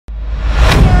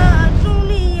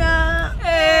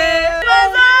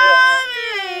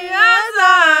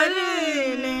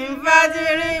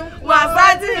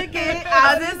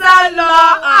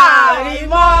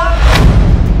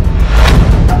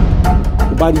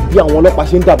bá rí bí àwọn ọlọ́pàá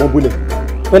ṣe ń dàbọ̀ bolẹ̀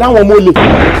pẹ̀lú àwọn ọmọ olè.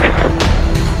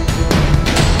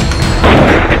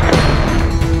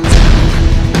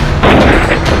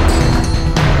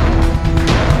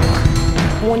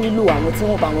 wọ́n nílò àwọn tí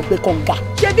wọ́n bá wọn gbé kànga.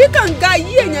 ṣebí kànga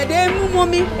yí èèyàn dé mú mọ́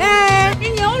mi.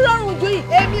 ìyẹn ó rọrùn ju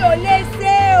èmi ò lè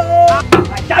ṣe o.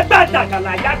 àjàgbá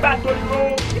dàgàlà àjàgbá torí ro.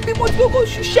 ibi mo ti kókó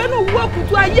ṣiṣẹ́ náà wúwo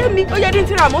kùtù ayé mi ó yẹ ní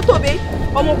ti ra mọ́tò bẹ́ẹ̀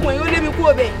ọmọkùnrin yóò lé mi kú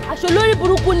ọbẹ̀. aṣọ lórí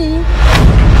burúkú ni.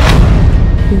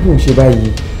 kí ló ń ṣe báyìí.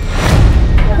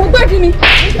 mo gbẹ́dì ni.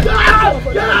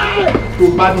 tó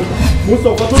bá ní mo sọ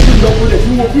ọkọ tó ti lọ wọlé tí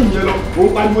mo fíìmù yẹn lọ òun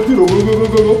pariwo tí rò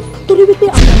gógógógógó. torí wípé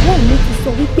àwọn ọmọ mi ti sọ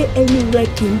wípé ẹnu rẹ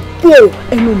kì í bò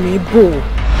ẹnu mi bò.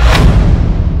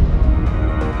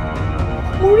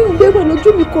 mo rí un gbẹ́gbẹ́ lójú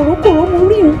mi kòrókòró mo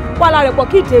rí un. wàhálà rẹ̀ pọ̀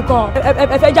kí ìdè gan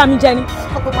ẹ fẹ́ já mi jẹ ni.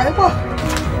 ọ̀pọ̀pọ̀ yìí pọ̀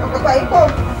ọ̀pọ̀pọ̀ yìí pọ̀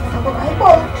ọ̀pọ̀pọ̀ yìí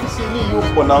pọ̀. ṣé ilé yóò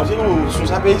pọ̀ náà ṣé o sùn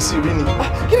sábẹ́ ìsì rí ni.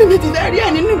 kí ni mi ti fẹ́ rí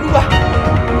ẹ̀ nínú ìlú wa.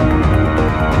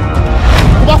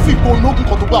 tó bá fi ìbò ológun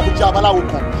kan tó gbé àbújá abaláwo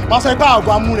kan máa sọ ẹgbẹ́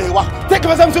àgọ́ amúrẹ̀ wa tẹ́kẹ́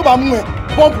fẹsẹ̀ tí ó bá mú ẹ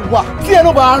bọ́ǹbù wà tí ẹ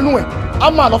ló bá rún ẹ a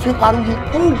máa lọ fi pariwo.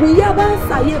 oògùn ìyá bá ń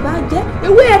ṣàyè bá jẹ́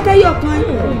ewé ẹ̀kẹ́ yọkan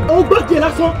yìí. ó gbọ́dọ̀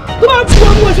lásán tó bá fún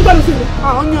ọmú ẹṣin gbọ́dọ̀ sí i.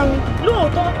 àwọn yan mi.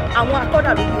 lóòótọ́ àwọn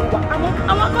akọ́dà ló ń wà àmọ́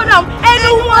àwọn akọ́dà ẹnu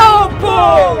wọn ò bò.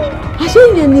 àṣé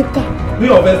ìyẹn nìkan. bí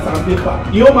ọ̀fẹ́ sandpaper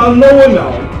ni ó máa ń náwó náà.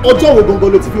 ọjọ́ wo gangan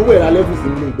ló ti fi owó ìra lẹ́fù sí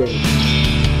nínú ìgbẹ́ yìí.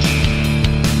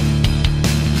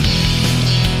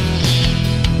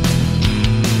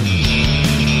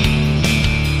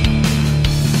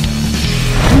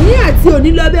 ní àti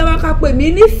òní lọ bẹ́ẹ̀ wá ká pè mí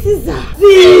ní Caesar.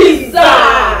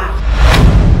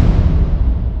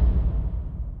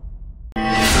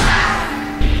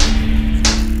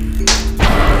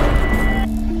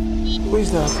 Who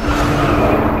is that?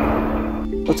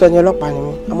 Ọ̀tọ̀ ni ọlọ́pàá ni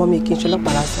mí, àmọ́ mi kì í ṣe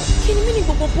ọlọ́pàá lásán. kí ni mí ní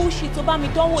gbogbo bullshit tó bá mi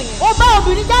dánwò yẹn. ó bá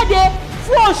obìnrin jáde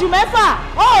fún oṣù 6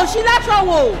 ó ò ṣí láṣọ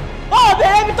wò ó ò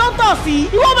bèrè ibi tó ń tọ̀ sí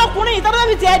ìwọ ọmọkùnrin yìí tọ́jú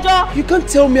mi ti ẹjọ́. You can't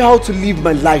tell me how to live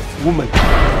my life, woman.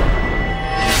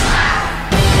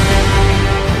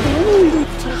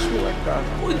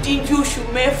 odidi oṣù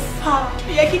 6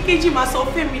 ìyẹn kí kejì máa sọ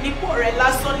fẹ́mi nípò rẹ̀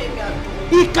lásán lèmi àdó.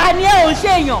 ìkà ni ẹ ò ṣe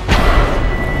èèyàn.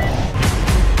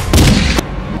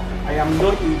 I am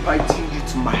not inviting you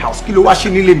to my house. Kí ló wá ṣe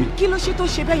nílé mi? kí ló ṣe tó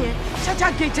ṣe bẹ́ẹ̀ yẹn ṣájà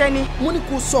gẹjẹ ni. Mo ní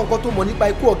kó sọ nǹkan tó mọ̀ nípa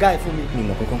ikú ọ̀gá ẹ̀ fún mi. Mi ò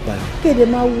mọ̀ kankan pa ẹ̀. kéde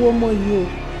máa wo ọmọ yìí o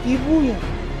kì í búyàn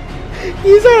kì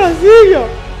í sọ̀rọ̀ sí èèyàn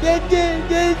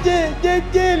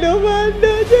jẹ́jẹ́ ló máa ń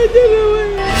dá jẹ́jẹ́ ló máa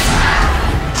ń dá.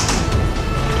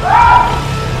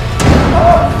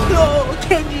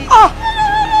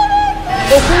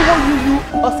 Òkú wo yuyu,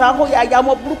 ọ̀sán ó ya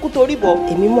ọmọ burúkú torí bọ̀.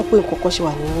 Èmi mọ̀ pé nǹkan kan ṣe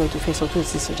wà nínú ẹ̀ tó fẹ́ sọ tó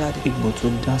sì sọ jáde. Ìgbò tó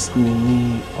dá sí mi ní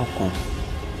ọkàn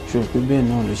ṣòro pé bẹ́ẹ̀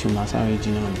náà ló ṣe máa sáré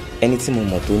jìnnà ni. ẹni tí mo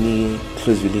mọ̀ tó ní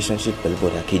close relationship pẹ̀lú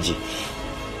bọ̀dà kejì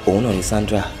òun náà ni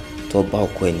Sandra tó bá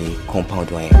ọkọ ẹ̀ ní compound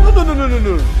wa yẹn.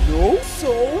 No.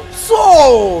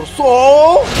 So.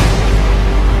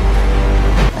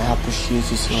 I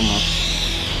appreciate you so much.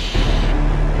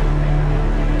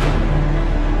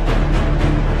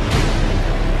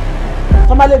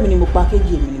 Tọ́málẹ̀ mi ni mo pa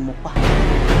kejì, èmi ni mo pa.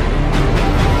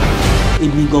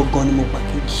 Èmi gangan ni mo pa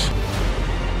kejì.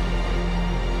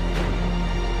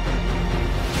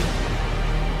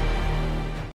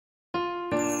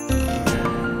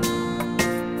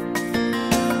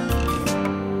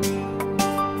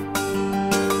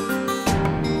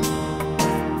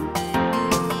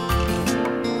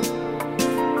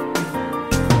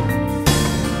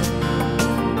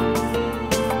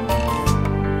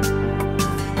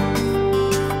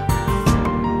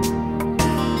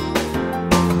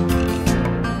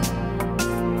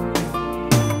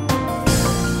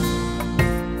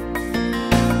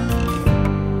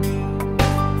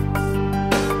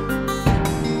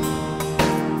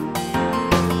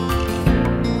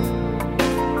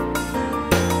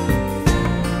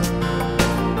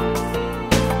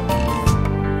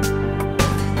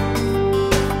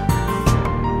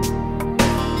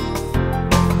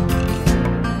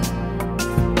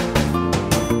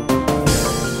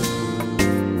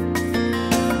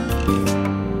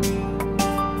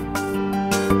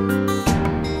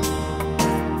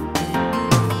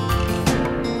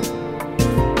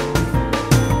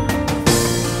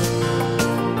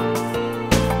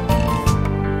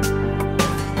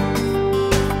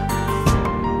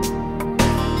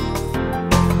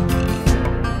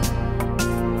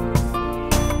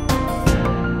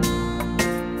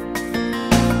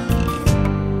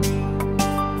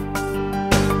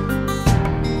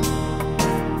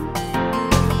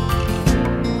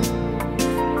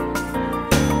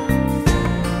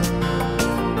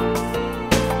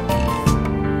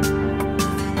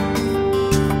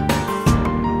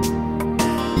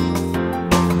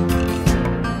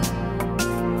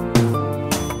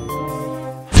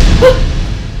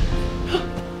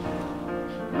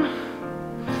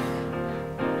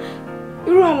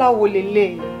 wo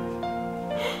lélẹ̀?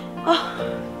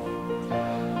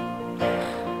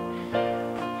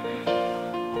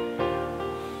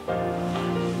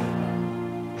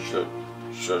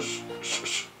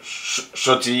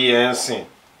 Ṣó ti yé ẹ ń sìn?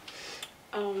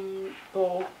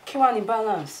 But kí wá ní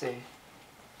balance ẹ?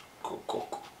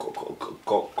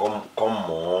 Come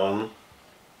on.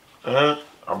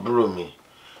 Àbúrò mi.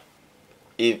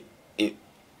 If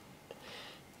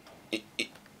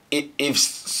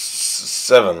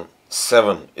seven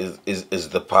is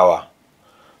the power,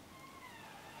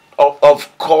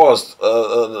 of course,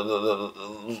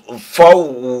 4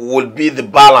 would be the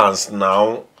balance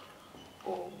now.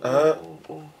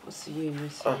 See you.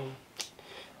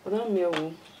 But I'm here.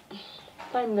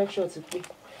 Time lecture to play.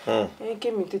 I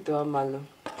came into the amalo.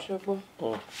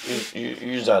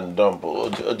 Use and dump. Oh,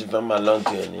 the malon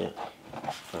here.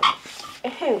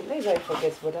 Hey, let's not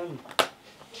forget, but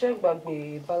check back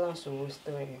the balance of the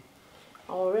story.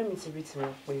 I'll read me to be to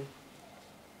you.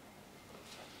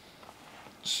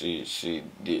 See,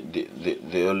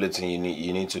 the only thing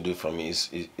you need to do for me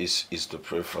is to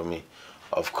pray for me.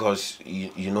 Of course,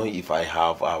 you know, if I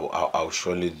have, I'll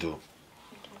surely do.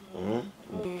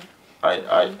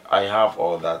 I have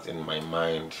all that in my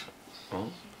mind.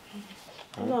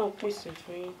 No, please,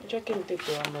 for you. Check him take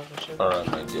your arm over. All right,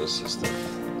 my dear sister.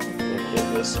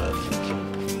 Yes, I thank you.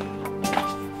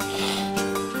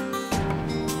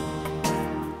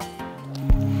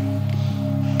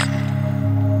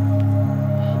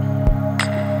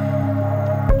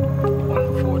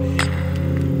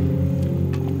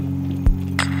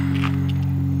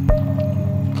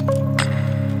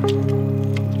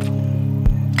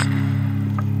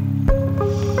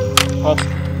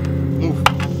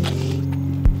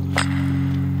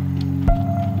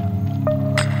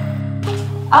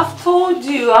 I've told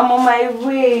you I'm on my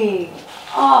way.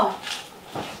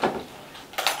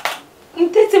 In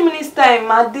 30 minutes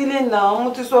time, I'm dealing now.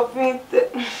 I'm to something.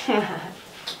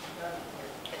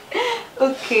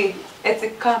 Okay, it's a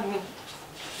coming.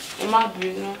 I'm not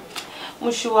doing.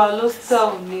 Mushiwa lost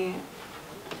tell me.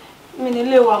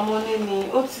 Minilewa money ni.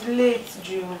 It's late,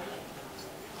 Joe.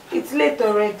 It's late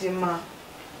already, ma.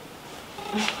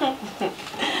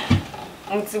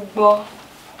 It's a ball.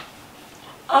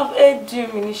 I've heard you,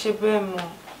 Minishebemo.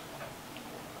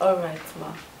 Alright,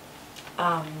 ma.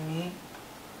 Amen.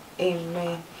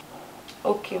 Amen.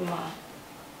 Okay, ma.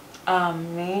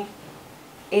 Amen.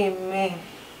 Amen.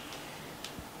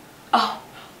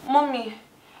 Mommy,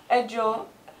 Ejo,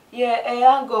 yeah,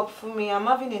 hang up for me. I'm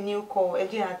having a new call.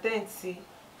 Ejo, attend, see.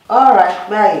 Alright,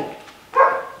 bye.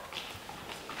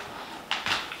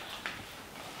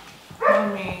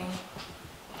 Mommy.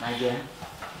 My dear.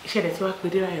 Ṣé ẹ ti wá pé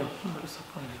Derayo? Mo lọ sọ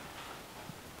fún mi.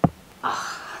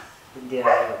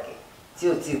 Derayo ke. Tí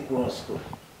o ti kúrò school.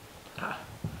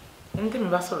 Ẹni tí mi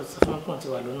bá sọ̀rọ̀ sọ fún mi pé ó ti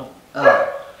wà lọ́nà.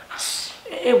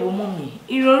 Ẹ wo mommy,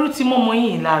 ìrọ̀rú ti mọ́mọ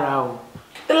yín lára o.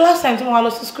 The last time tí mo wá lọ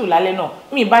sí school lálẹ́ náà,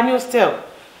 mi bá ní hostel.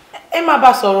 Ẹ má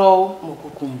bá sọ̀rọ̀ o. Mo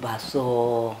kúkú ń bá sọ.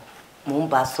 Mo ń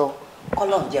bá sọ.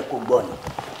 Kọ́lọ́run jẹ́ kó gbọ́ ni.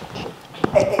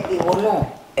 Ìwọ náà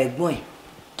ẹ̀gbọ́n ẹ̀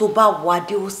tó bá wá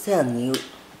dé hostel ní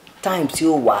time tí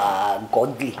ó wà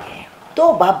godly.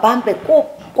 Tó bá bá ń bẹ̀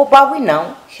kó bá wí náà,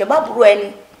 ṣe bá burú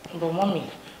ẹni. But mommy,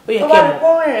 ó yẹ kẹ́ mọ̀. Tó bá rí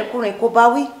kó rìnrìn kúrin kó bá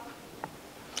wí.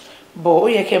 But ó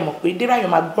yẹ kẹ́ mọ̀ pé Derayo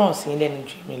máa gbọ́ràn sí lẹ́nu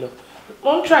jù mí lọ.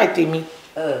 Mo ń try tèmi.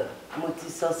 Mo ti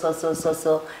sọ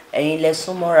ẹ̀yin lẹ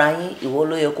súnmọ́ra yín, ìwọ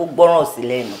ló yẹ kó gbọ́ràn sí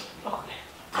lẹ́nu.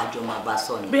 Àjọ máa bá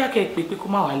sọ ni. Bóyá kẹ́ pé kó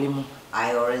má wá lé mọ́.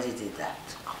 I already did that.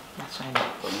 That's fine.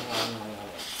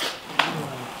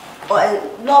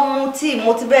 Lọ́mú tí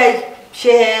mo ti bẹ́ẹ̀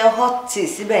ṣe hot tea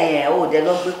síbẹ̀ yẹn ó dẹ̀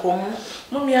lọ gbé kó mú.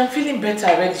 Mommy, I'm feeling better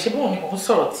already. Ṣé bóun ni kò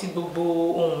sọ̀rọ̀ tí gbogbo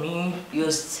ohun mi.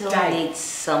 You still need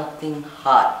something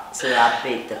hot to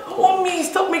abate the cold. Mommy,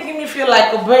 stop making me feel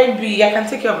like a baby. I can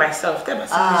take care of myself.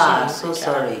 So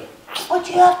sorry. But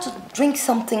you have to drink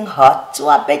something hot to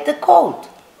abate the cold.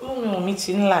 Mommy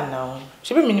ti ń là náà.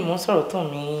 Ṣé bí mi ni mò ń sọ̀rọ̀ tó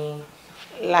mi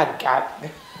lága?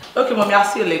 Okay, Mommy, I'll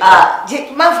see you later.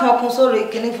 Má fún ọkùn sórí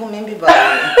kíní fún mi bí bá.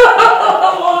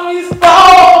 Mommy,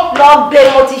 stop! Lọ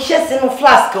gbé mo ti ṣe sínú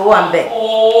flask ó wà ńbẹ̀.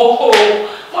 Oh,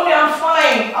 Mommy, I'm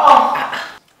fine.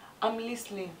 I'm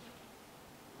listening.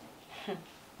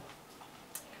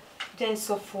 Jẹ́ n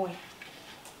sọ fún ẹ.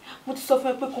 Mo ti sọ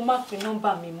fún ẹ pé kó má pe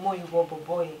nọ́mbà mi mọ́ ìwọ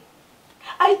bọ̀bọ́ ẹ.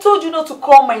 I told you not to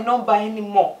call my number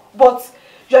anymore, but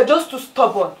you are just too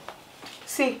stubborn.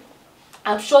 See,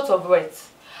 I'm short of words.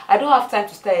 I don't have time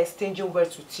to start exchanging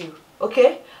words with you,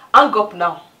 okay? Hang up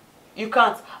now. You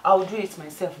can't. I'll do it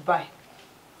myself. Bye.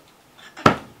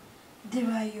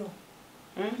 Derayo.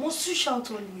 Must you shout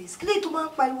always? Clay to man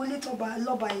pariwo later by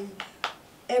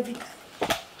every time.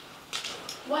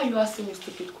 Why are you asking me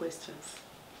stupid questions?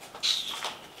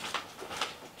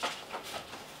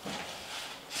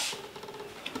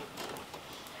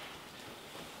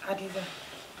 Adiza.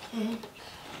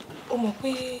 Ó mọ̀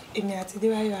pé èmi àti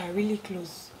Derayo are really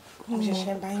close. Mo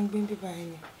ṣẹ̀ṣẹ̀ bá yín gbé bíbá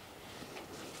yín.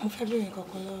 Mo fẹ́ béèrè nǹkan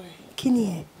kan lọ́wọ́ ẹ̀. Kí ni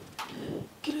ẹ̀?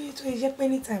 Kí ló yẹ tó jẹ́ pé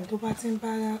anytime tó bá ti ń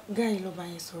bá guy lọ́ba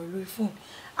yẹn sọ̀rọ̀ lórí fóònù,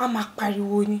 a máa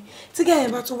pariwo ni. Tí guy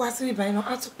yẹn bá tún wá sí bíbá yẹn náà,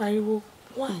 á tún pariwo.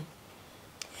 Why?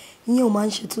 Ìyẹn ò máa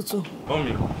ń ṣe tuntun.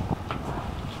 Mommy,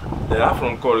 they have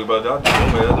from call about that.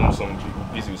 Don't let them some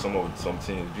busy with some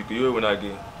things because you when I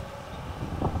get.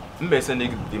 I'm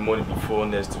sending the money before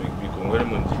next week because when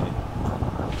Monday.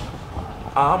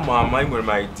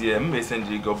 My idea. I'm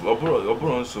sending go.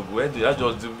 Oboron so where do I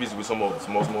just do busy with some of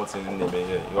small things in there?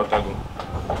 Yeah, you want to go.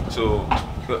 So,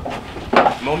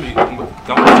 mommy, can we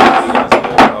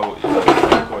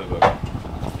call you back?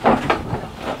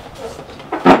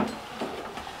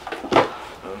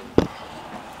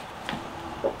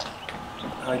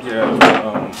 Hi dear,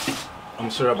 I'm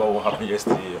sorry about what happened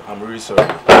yesterday. I'm really sorry.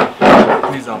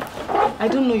 Please, I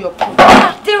don't know your problem.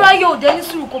 Derayo,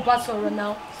 Dennis Ruko Basoro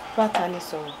now. Patani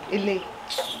sorry. Ele.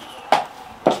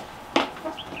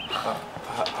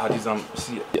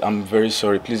 See, I'm very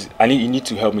sorry. Please, you need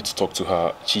to help me to talk to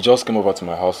her. She just came over to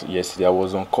my house yesterday. I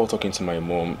was on call talking to my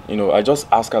mom. You know, I just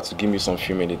asked her to give me some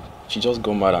few minutes. She just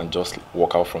got mad and just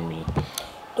walked out from me.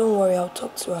 Don't worry, I'll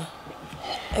talk to her.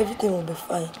 Everything will be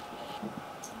fine.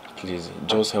 Please,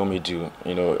 just help me do.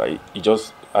 You know,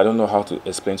 I don't know how to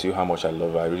explain to you how much I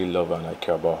love her. I really love her and I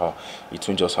care about her. It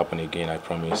won't just happen again, I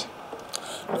promise.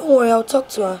 Don't worry, I'll talk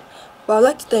to her. But I'd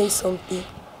like to tell you something.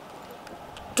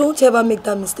 Don't ever make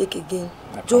that mistake again.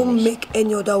 Don't make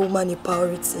any other woman a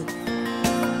priority.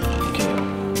 Okay.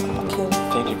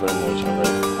 Thank you very much.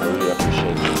 I really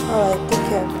appreciate it. Alright, take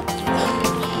care.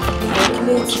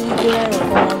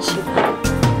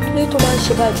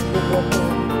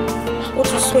 What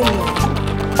is swimming?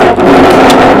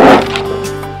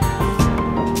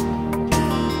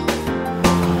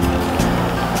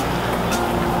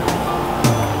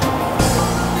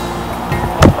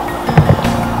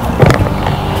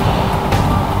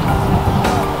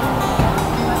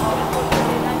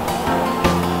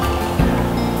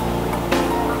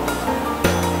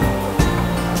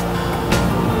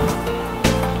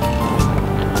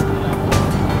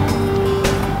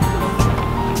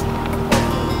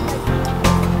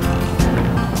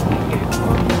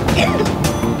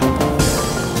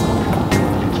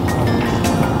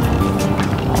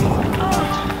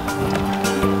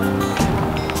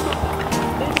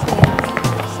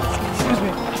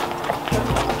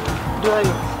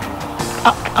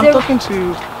 I'm talking to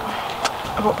you.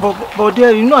 But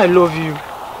dear, you know I love you.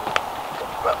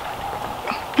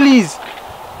 Please.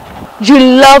 You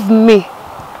love me.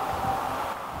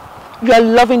 You are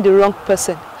loving the wrong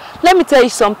person. Let me tell you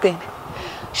something.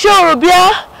 Sure,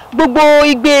 Orobia, gbogbo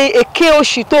igbe eke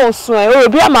oshi tó ń sun ẹ.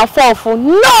 Orobia máa fall fún.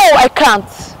 No, I can't.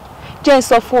 Jẹ́ n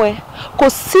sọ fún ẹ. Kò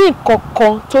sí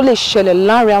nǹkankan tó lè ṣẹlẹ̀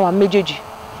láàrin àwa méjèèjì.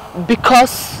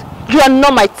 Because you are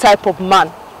not my type of man.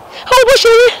 How bó ṣe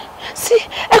rí?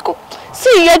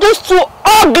 See, you're just too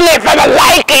ugly for my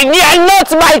liking. You are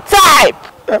not my type.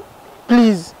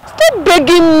 Please. Stop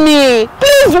begging me.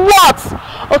 Please what?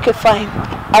 Okay, fine.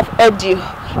 I've heard you.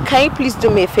 Can you please do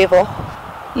me a favor?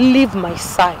 Leave my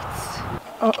sight.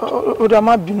 I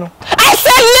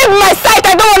said leave my sight.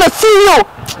 I don't want to see you.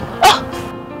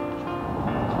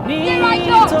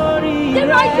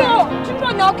 Derayo! Dúró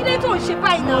náà, kí ló tó ń ṣe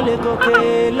báyìí náà?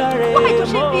 Why tó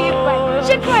ṣe bí ìgbà?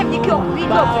 Ṣé crime ni kí ọkùnrin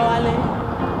love?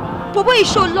 Bobo is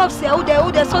show love say ó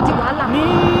dẹ̀ sọ di wàhálà.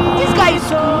 This guy is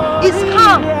cool, he's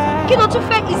calm. Kí ló tún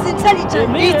fẹ́ is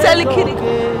intelligent. Intelligent.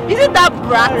 Is it that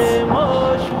brat?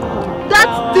 That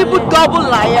double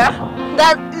liar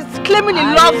that is claiming he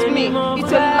loves me?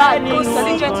 It's a lie. He's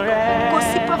intelligent. Go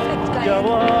see perfect guy.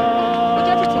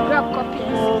 Grab copies.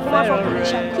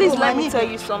 Please let me tell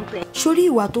you something. Surely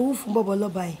ìwà tó wù fún Bobo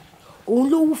lọ́ba yìí. Òun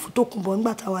ló wù fún Tókunbọ̀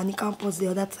nígbà tá wà ní campus the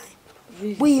other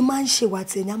time. Bóyá máa ń ṣe wà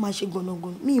tí ẹni á máa ṣe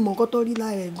gbọ̀nàgbọ̀n. Mi ìmọ̀ nǹkan tó rí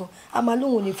lára ẹ̀ gan. A máa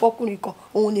lóun ò lè fọ́kùnrin kan,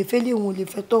 òun ò lè fẹ́lẹ́, òun ò lè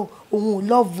fẹ́tọ́, òun ò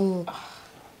love wọn.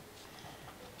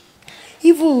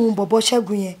 Even Bobo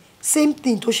Ṣẹ́gun yẹn, same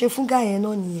thing tó ṣe fún guy yẹn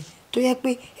náà nìyẹn. Tó yẹ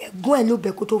pé ẹ̀gbọ́n ẹ̀ ló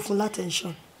bẹ̀ kó tó fún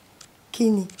l'attention. Kí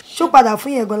ni? Ṣó padà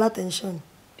fún yẹn gan l'attention?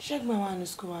 Ṣẹ́gun wà ní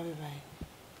school wa bí báyìí.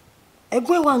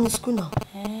 Ẹ̀gbọ́n wà ní school náà.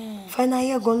 Final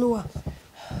year gan ló wà.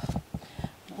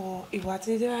 But ìwà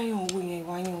tí Derayo ń wò yẹn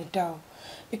ìwà yẹn ò dá o.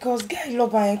 Because guy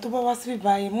lọ́ba yẹn tó bá wá sí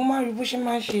bíbá yẹn, mo máa rí bó ṣe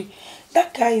máa ṣe.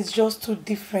 That guy is just too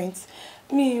different.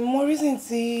 Mo reason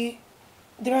tí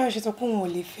Derayo ṣe sọ pé òun ò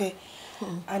lè fẹ́.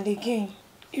 And again,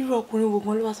 irú ọkùnrin wo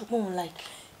gan ló wá sọ pé òun like.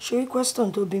 Ṣorí question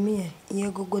tó bí mi yẹn,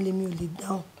 ìyẹn gógó lèmi ò lè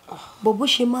dáhùn. Bó bó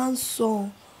ṣe máa ń sọ,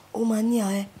 ó máa ní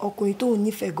ọkùnrin tóun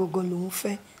nífẹ̀ẹ́ gógó lòun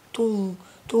fẹ́,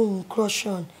 tóun crush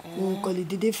on, òun kò lè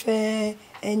dédé fẹ́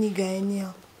any guy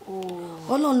anyhow.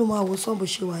 Ọlọ́run ló máa wò sán bó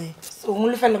ṣe wà yẹn. Òun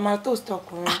ló fẹ́ lọ máa toast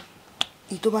ọkùnrin.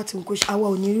 Ìtó bá ti ń kó ṣe, àwa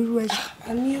ò ní rírú ẹ̀ ṣe.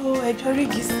 Àní ó ẹjọ́ rí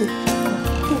gìsì.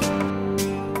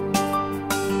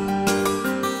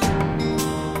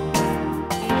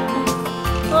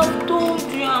 I've told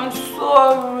you I'm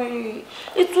sorry.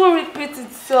 It won't repeat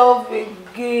itself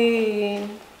again.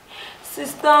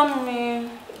 Sister mi,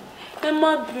 ẹ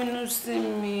má bínú sí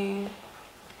mi.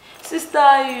 Sister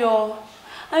Ayo,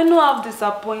 I know I've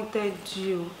disappointed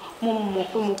you. Mo mọ̀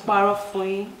pé mo parọ́ fún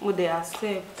yín, mo dey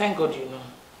accept. Thank God you know.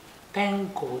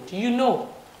 Thank God you know.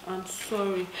 I'm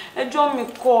sorry. Ẹjọ́ mi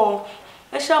kọ́.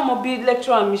 Ẹ ṣá mọ̀ bí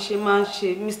lecturer mi ṣe máa ń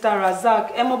ṣe, Mr.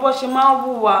 Razak. Ẹ mọ̀ bó ṣe máa ń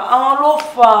hùwà, àwọn ló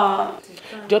fà á.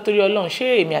 Jọ́ torí Ọlọ́run,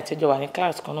 ṣé èmi àtẹjọ wà ní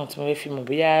class kan náà tí mo fẹ́ fi mọ̀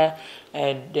bóyá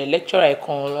the lecturer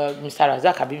kan Mr.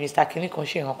 Razak àbí Mr. Kini kan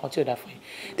ṣe nǹkan kan tí ò dá fún yín.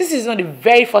 This is not the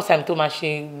very first time tó máa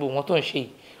ṣe gbogbo wọn tó ń ṣe yìí.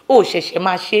 Ó ṣẹ̀ṣẹ̀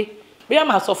máa ṣe. Bóyá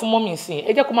màá sọ fún mọ́mì sí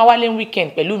ẹ jẹ́ kó máa wálé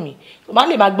weekend pẹ̀lú mi. Tó máa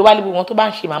lè máa gbé wálé gbogbo wọn tó bá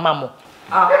ń ṣe màá mọ̀.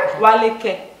 Wálé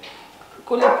kẹ̀.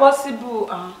 Kò lè possible.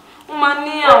 Wọ́n máa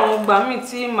ní àwọn ìgbà míì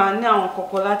tí màá ní àwọn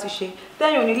kọ̀ọ̀kan láti ṣe.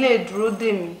 Tẹ́yìn ò ní lè dúró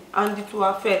dè mí and it will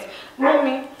affect.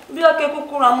 Mọ́mì, bí ọkẹ́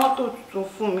kúkú ra mọ́tò tuntun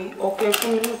fún mi, ọkẹ́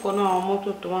fún mi nìkan náà àwọn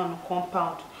mọ́tò tó wà ní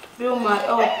compound. Bí ó máa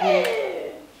help me.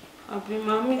 Àbí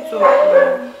máa meet up.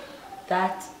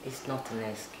 That is not an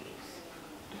excuse.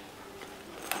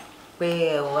 Pé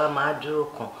ẹ̀wọ̀n a máa dúró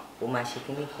kan, ó máa ṣe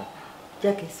kíní kan.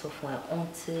 Jẹ́ kí n sọ fún ẹ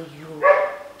until you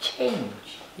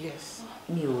change. Yes.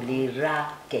 Mi ò lè ra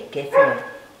kẹ̀kẹ́ fún ẹ.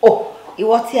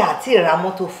 Ìwọ tí a ti ra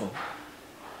mọ́tò fún.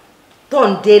 Tó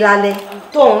ń dé lálẹ́,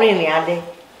 tó ń rìnrìn alẹ́.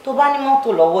 Tó bá ní mọ́tò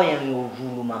lọ́wọ́ yẹn ni òru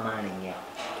ló máa rìn yẹn.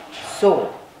 So,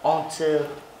 until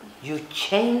you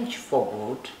change for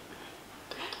good.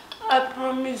 I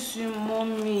promise you,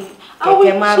 Mommy. I will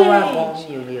Kẹ̀kẹ́ márùn-ún change. àbọ̀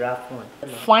mi ò lè ra fún ẹ.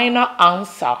 Final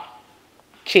answer.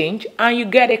 Change and you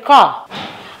get a car.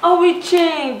 I will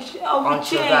change. I will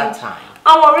Until change. that time.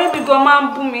 Àwọn ọ̀rẹ́ mi gan máa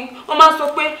ń bú mi. Wọ́n máa ń sọ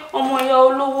pé ọmọ ìyá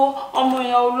olówó, ọmọ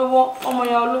ìyá olówó, ọmọ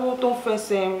ìyá olówó tó ń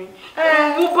fẹsẹ̀ rìn.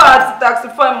 Uber àti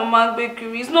Taxify mo máa ń gbé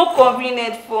kiri. It's not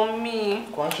convenient for me.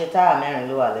 Kò ń ṣe táyà mẹ́rin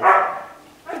ló wà lẹ́sẹ̀.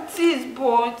 It is,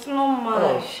 but it's normal.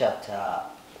 Oh, shut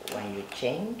up. When you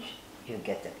change, you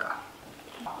get a car.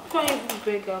 Can't even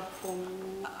beg her for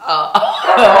me.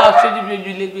 Ṣojú bí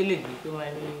ojú légbélégbé tó máa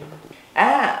ní.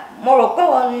 Mo rò pé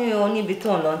wọ́n ní oníbi tó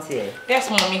ń lọ tiẹ̀. Yes,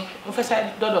 mommy. Mo fẹ́ sáré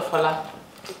dọ́dọ̀ Fọlá.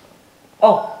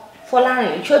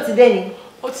 Fọlárìn, ṣé ó ti dé ni?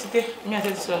 Ó ti dé. Mi àti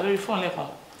ẹ ti sọ̀rọ̀ lórí fóònù lẹ́ẹ̀kan.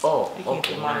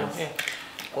 Okay, nice.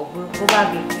 Ògbó bá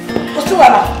gbé. Ó sì wà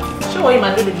lá. Ṣé wọ́n yìí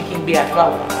máa dé lóbi kí n gbé àdúrà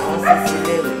wọ̀? Wọ́n sì sí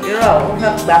ilé rẹ̀. Irọ́ ó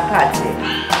fẹ́ gba káàdì ẹ̀.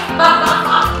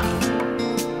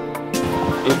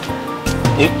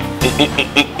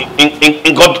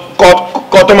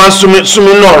 Nǹkan tó máa ń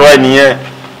súnmí náà ọ̀rọ̀ ẹ̀ nìyẹn.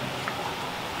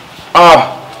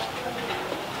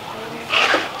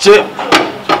 Ṣé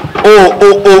o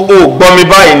gbọ́ mi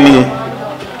báyìí ni?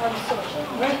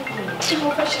 Tí mo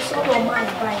fẹ́ ṣe sọ́dọ̀ máa ń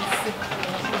bá ẹ sí.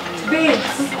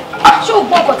 Babes, ṣé o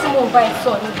gbọ́ ọkọ̀ tí mo ń bá ẹ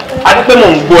sọ ni? A ní pé mò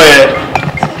ń gbọ́ ẹ.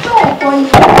 Ṣé o gbọ́ ni?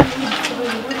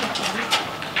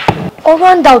 Ọ̀rọ̀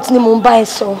handout ni mo ń bá ẹ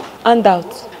sọ.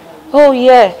 Handout? Oh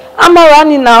yeah. Amara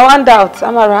ni now handout.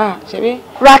 Amara, ṣebí?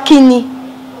 Rakini.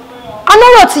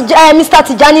 Anọ́rọ̀ Mr.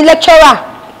 Tijani lecturer.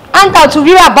 Handout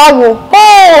rírà báwo?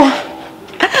 Oh!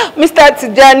 Mr.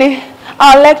 Tijani,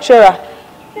 our lecturer.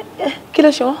 Kí ló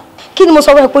ṣe wọ́n? Kí ni mo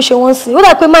sọ fún ẹ pé ó ṣe wọ́n sí? Ó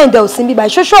dà pé mind ẹ̀ ò sí bíbá.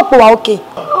 Ṣó ṣọ́ọ̀pù wa okay?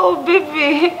 Oh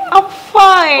baby, I'm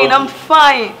fine. I'm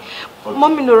fine.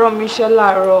 Mommy ló rán mi iṣẹ́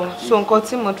láàárọ̀. So nǹkan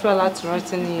tí mo try láti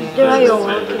rántí nìyẹn. Derayo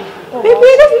wa okay. Baby,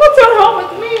 there's nothing wrong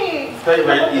with me. Very,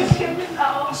 very easy.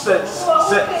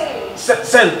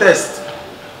 Send test.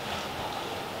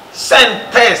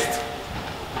 Send test.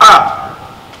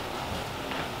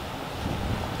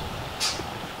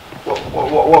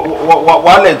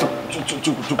 Wàhálẹ̀ tó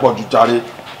pọ̀ jù jàre.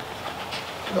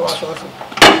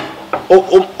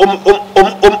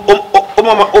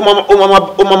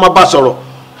 Ó máa bá sọ̀rọ̀.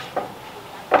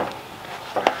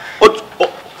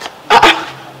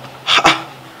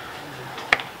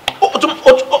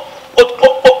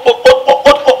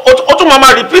 Ó tún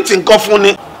máa repeat nǹkan fún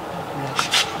ni.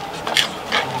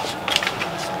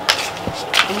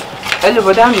 Hello,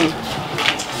 bọ̀dá mi.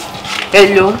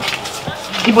 Hello.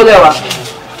 Ibo lẹ wà?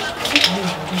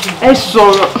 Ẹ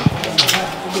sọ̀rọ̀.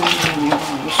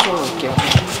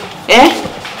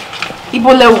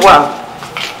 Ibo lẹ wà?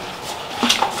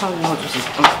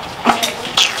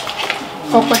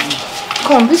 Ope,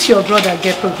 come, this your brother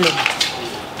get problem.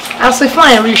 As if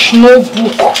I reach no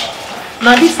book.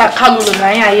 Now this a Kalulu na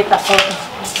I hate about.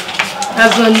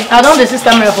 As in, I don't the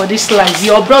system for this life.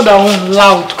 Your brother won't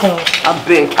loud come. I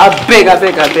beg.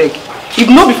 If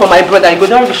not before my brother, you go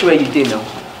down reach where you did now.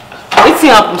 It's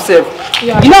happen himself.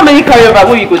 Yeah. You know how many carryover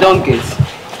where you go down get?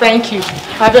 Thank you.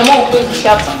 I don't know who the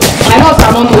chapter. I know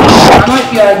I don't know. I know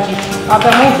if you are giving. I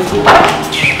don't know the good.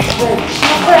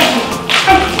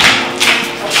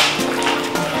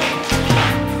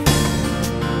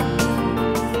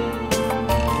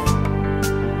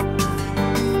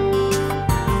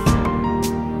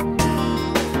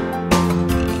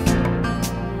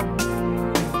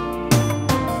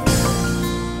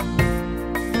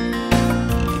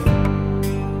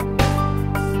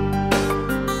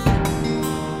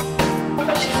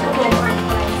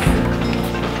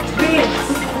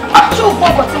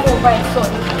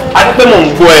 A ti pé mò ń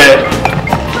gbọ́ ẹ.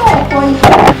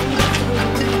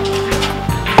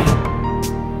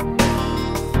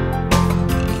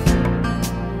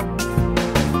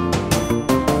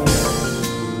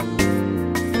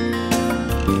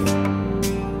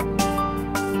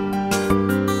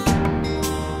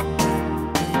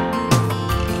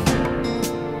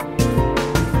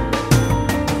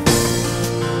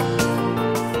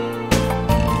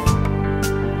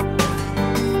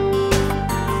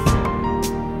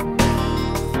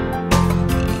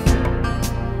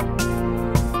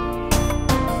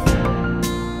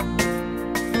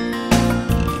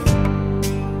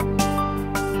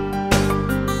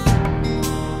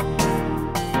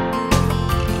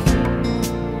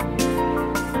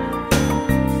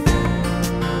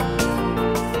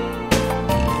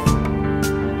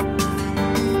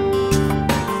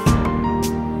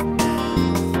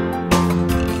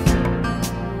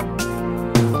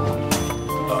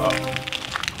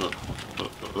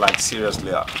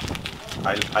 Seriously,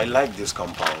 I like this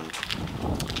compound.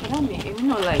 You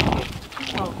not like it.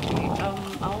 Okay,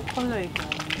 I'll color it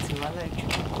I like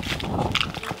it.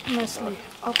 Honestly,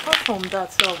 apart from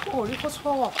that, oh, it was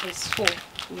flower peaceful.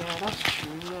 Yeah, that's true.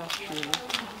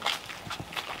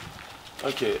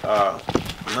 Okay,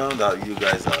 now that you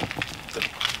guys are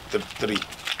the three,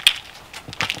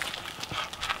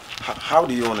 how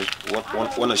do you want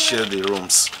to share the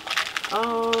rooms?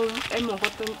 I'm going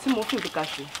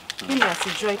to he has to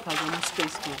join as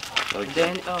space now. Okay.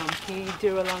 Then he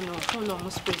Derayo no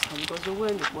space now because the way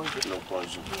it was no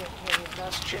problem. Yeah,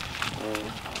 that's true.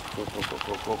 Go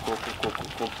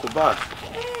back.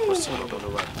 What's all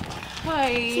about? Hi.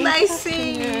 It's nice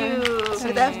seeing you.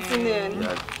 Good afternoon.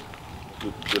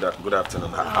 Yeah. Good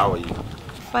afternoon. How are you?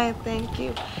 Fine, thank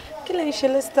you.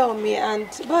 Let's tell me and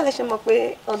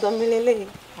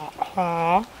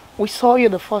we saw you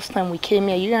the first time we came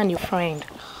here, you and your friend.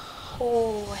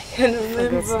 Oh, I can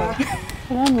remember.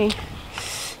 Mommy,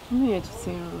 I'm here to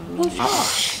see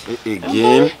you.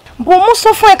 Again? But most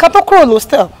of my catocro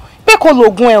still.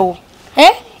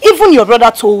 Even your brother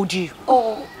told you.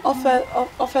 Oh, off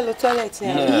the toilet.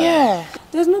 Yeah.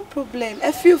 There's no problem.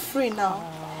 I feel free now.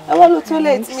 I want the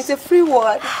toilet. It's a free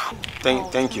word.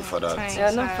 Thank you for that. Yeah,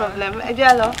 no problem.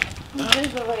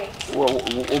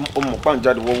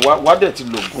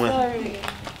 Sorry.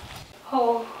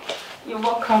 Oh. You're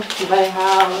welcome to my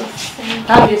house.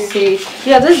 Have a seat.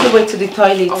 Yeah, this is the way to the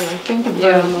toilet. Oh, thank you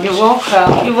very much. You're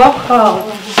welcome. You're welcome.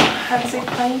 That's it.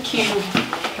 Thank you.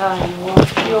 You're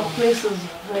welcome. Your place is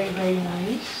very, very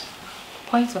nice.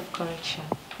 Point of correction.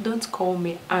 Don't call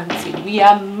me auntie. We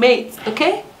are mates,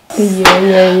 okay?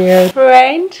 Yeah.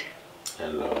 Friend.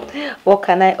 Hello. What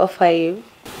can I offer you?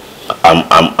 I'm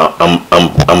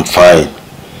fine.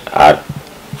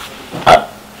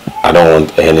 I don't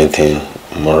want anything.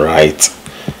 I'm alright.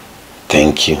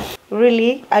 Thank you.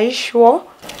 Really? Are you sure?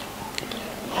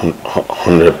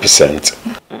 100%.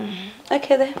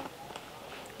 Okay then.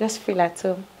 Just feel at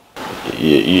home.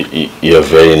 You're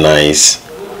very nice.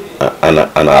 And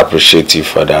I appreciate you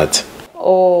for that.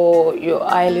 Oh, you're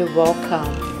highly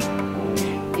welcome.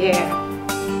 Yeah.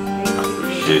 I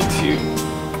appreciate you.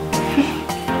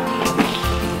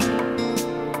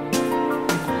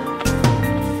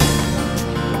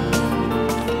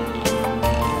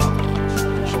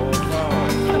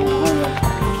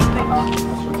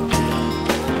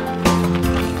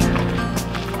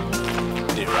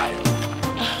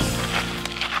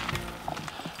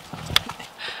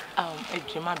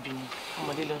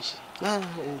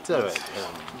 It's alright.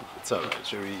 It's alright.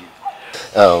 Sherry.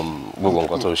 We won't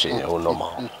go to Shane. Oh,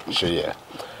 normal. Sure, yeah.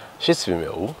 She's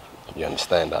female. You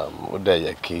understand? What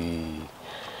there key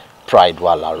pride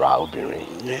while around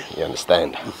you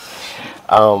understand?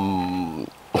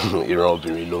 You're all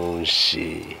very long.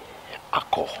 She,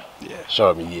 yeah.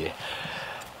 Sure, me yeah.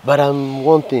 But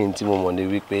one thing tí mo mọ̀ ni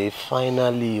wípé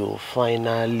finally,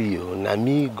 na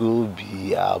me go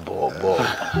be a bobo.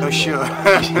 Oh sure.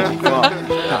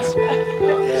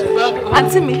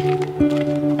 Auntie me,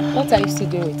 what are you still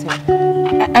doing with him?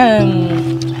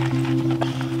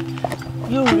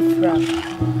 You refrain.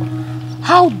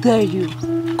 How dare you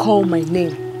call my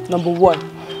name? Number one.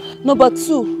 Number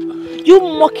two, you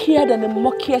muckier than the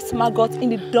muckiest maggot in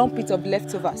the dump pit of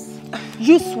leftovers.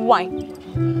 You swine.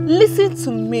 Listen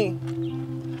to me.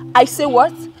 I say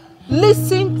what?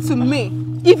 Listen to me.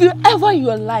 If you ever in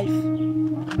your life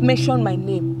mention my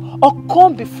name or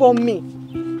come before me,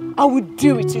 I will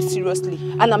deal with you seriously.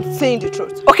 And I'm saying the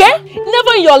truth. Okay?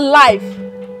 Never in your life.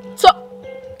 So,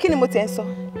 kini mo ti so?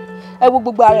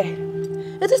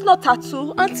 It is not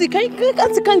tattoo. Auntie,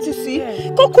 can't you see?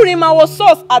 Kokurima was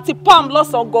sauce at the palm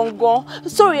loss on gongon.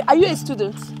 Sorry, are you a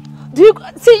student? Do you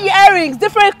see earrings,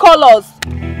 different colors?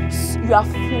 You are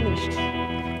finished.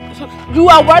 You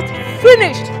are what?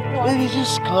 Finished. Baby,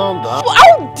 just calm down.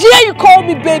 How dare you call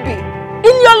me baby?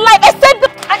 In your life, I said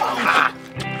that.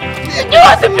 You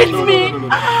want to beat me?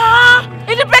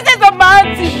 In the presence of my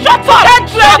auntie. Shut up!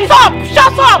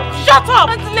 Shut up! Shut up!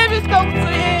 Auntie, let me talk to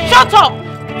him. Shut up!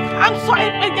 I'm sorry. I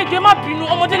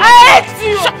hate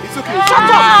you. It's okay. Shut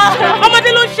up!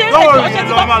 Don't worry.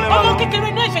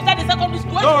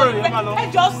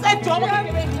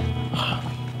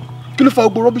 Kí ló fa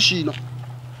gbogbo rubbish yìí náà?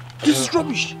 This is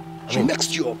rubbish. She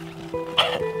mixed you up.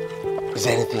 Is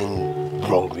there anything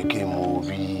wrong with a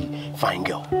movie fine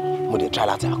girl? Mo dey try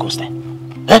láti accost her.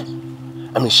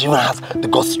 I mean, she even has the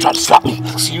guts to try to slap me.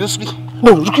 Seriously?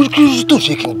 No, you still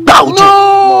shaking.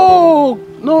 No,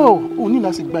 o ní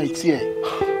láti gba ìtì ẹ̀.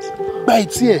 Gba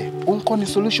ìtì ẹ̀, òun kọ́ ni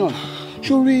solution.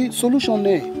 Sórí solution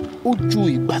ẹ̀, ó ju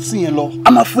ìgbà tí yẹn lọ.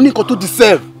 A máa fún ní nǹkan tó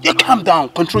deserve. You calm down,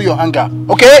 control your anger,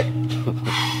 okay?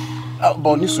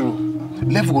 But ní sùúrù,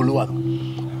 level wo ló wà?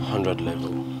 100 level,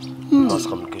 mass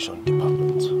communication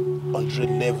department. 100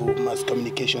 level mass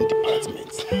communication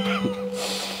department.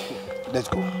 Let's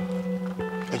go.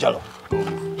 Ejalo.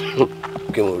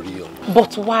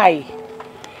 But why?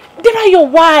 Derayo,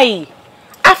 why?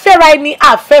 Afẹ́ra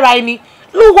ẹni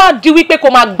ló wá di wípé kó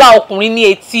máa gba ọkùnrin ní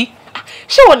etí.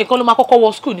 Ṣé wọ́n nìkan ló máa kọ́kọ́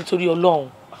wọ school nítorí Ọlọ́run?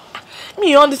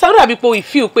 Mi ò understand àbí pé o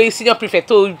feel pé senior prefect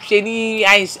tó ṣe ní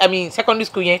secondary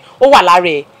school yẹn ó wà lára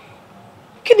ẹ̀.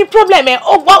 Kí ni problem ẹ?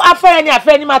 Ó gbọ́ afẹ́ra ẹni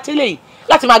máa tẹ́lẹ̀ yìí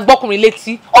láti máa gbọ́kùnrin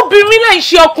létí. Obìnrin náà ń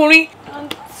ṣe ọkùnrin.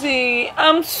 Auntie,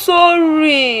 I'm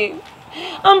sorry.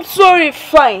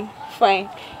 Fine.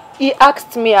 He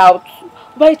asked me out.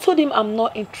 But I told him I'm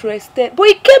not interested. But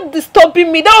he kept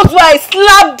disturbing me. That was why I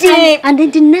slapped him. And then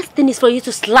the next thing is for you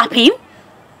to slap him?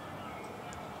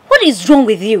 What is wrong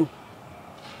with you?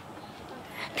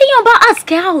 Then you're about to ask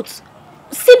her out.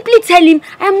 Simply tell him,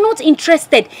 I'm not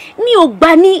interested. Mi ò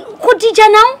gbà ní Khadija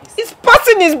now. He's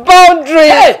passing his boundary.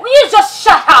 Hey, will you just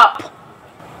shut up?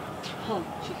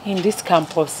 In this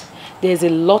campus, there's a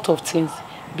lot of things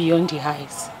beyond the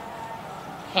eyes.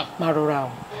 Marora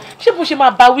o. Ṣé bó ṣe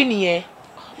máa bá wí nìyẹn?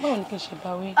 Báwo ni kí n ṣe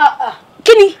bá wí?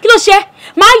 Kí ló ṣe?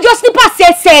 Máa yọ slippers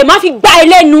ẹsẹ̀, máa fi gbá ẹ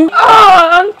lẹ́nu.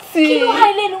 Auntie. Kí ló há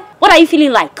ẹ lẹ́nu? What are you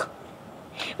feeling like?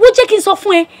 Wọ́n jẹ́ kí n sọ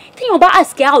fún ẹ, téèyàn bá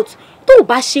ask her out, tó o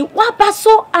bá ṣe, wá bá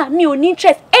sọ, mi ò ní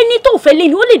interest. Ẹni tó fẹ́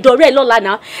lẹ́nu, ó lè dọ̀rẹ́ ẹ lọ́la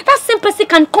náà. That same person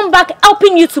can come back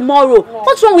helping you tomorrow. No.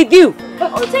 What's wrong with you?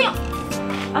 Auntie,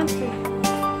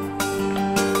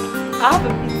 I have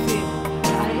a meeting.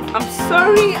 I'm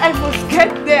sorry, I must get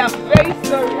there. I'm very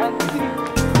sorry, Auntie.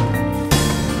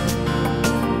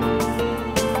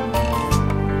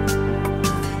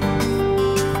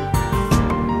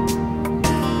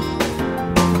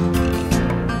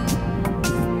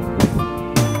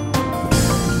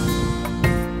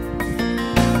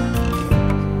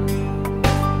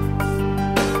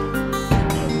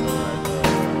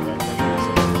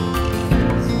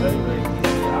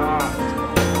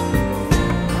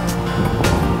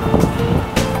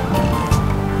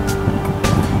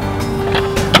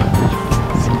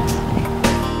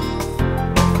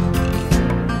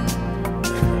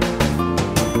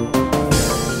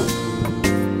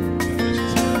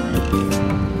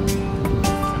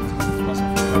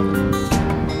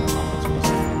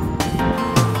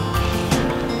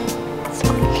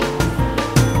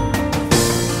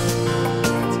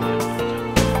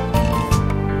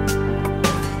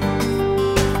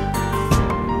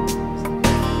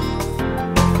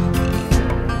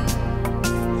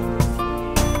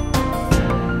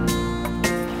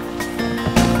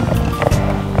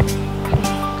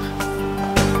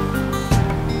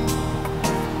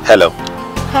 Hello.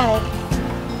 Hi.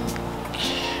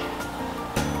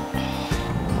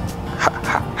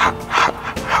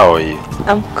 How are you?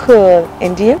 I'm cool.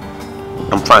 And you?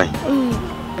 I'm fine.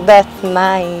 That's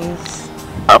nice.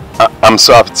 I'm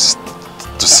so happy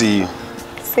to see you.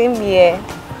 Same here.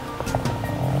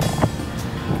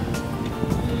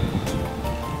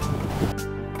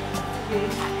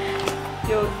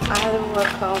 You're highly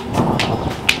welcome.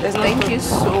 Thank you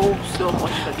so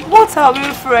much for the What are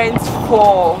we friends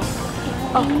for?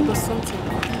 Oh, but something.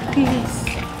 Please,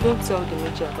 don't tell the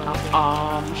major about it.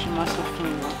 She must have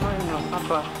friends.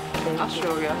 Papa. I'm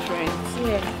sure we are friends.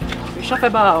 Yeah. We shop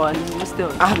about our new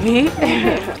still. Abby?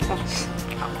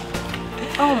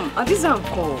 This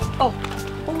uncle. Oh,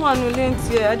 I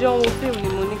don't want film the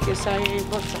Monique Sari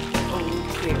butter.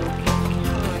 Okay.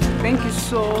 Thank you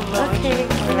so much. Okay,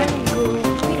 let me go.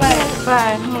 Bye.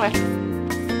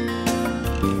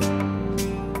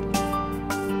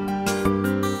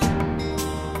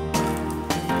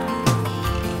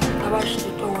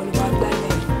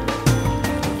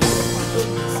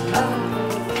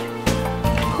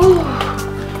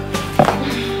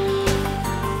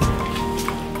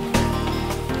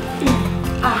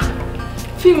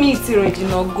 Fimi ti rìn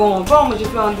jìnnà gan. Báwo mo ṣe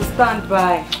fẹ́ understand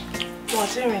by? Wọ́n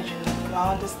ti rìn jìnnà, I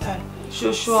understand.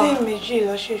 Ṣoṣo. Sí méjì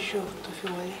lọ ṣoṣo tó fi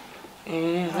wọlé.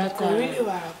 Kò really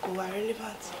wà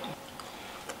relevant.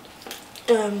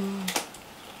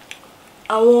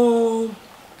 Àwọn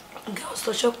girls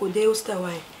tó ṣọ́pù dé hostel wa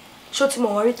yẹn. Ṣó ti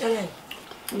mọ̀ wọ́n rí tẹ́lẹ̀?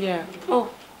 Yeah. Oh,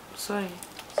 sorry.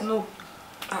 No.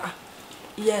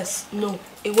 Yes, no.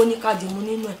 Èwo ni ká dìmú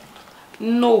nínú ẹ̀?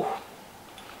 No.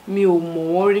 Mi ò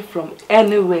mọ̀ wọ́n rí from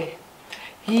anywhere.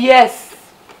 Yes.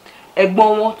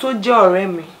 Ẹ̀gbọ́n wọn tó jẹ́ ọ̀rẹ́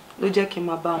mi ló jẹ́ kí n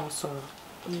máa bá wọn sọ̀rọ̀.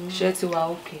 Ṣé ti wà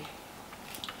okay?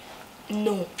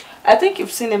 No. I think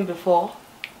you've seen him before.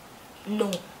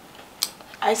 No.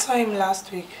 I saw him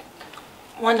last week.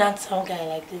 One handsome guy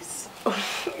like this.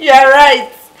 You're right.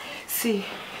 See,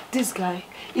 this guy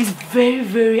is very,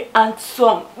 very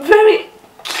handsome. Very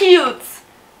cute.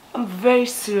 I'm very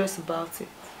serious about it.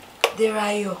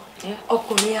 Derayo. Yeah.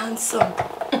 Ọkùnrin handsome.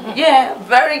 Yeah,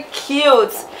 very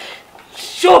cute.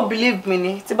 Sure, believe me,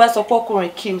 ni tí bá sọ pé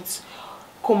ọkùnrin cute.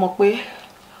 Kò mọ̀ pé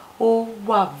ó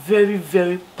wà very,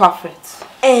 very perfect.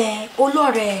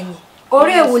 Olóòrẹ́ ẹ̀ ni.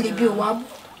 Ọ̀rẹ́ wo lè bí wá mú?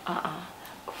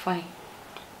 Fine.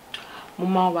 Mo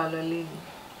máa wà lọlé ni.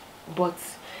 But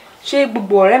ṣé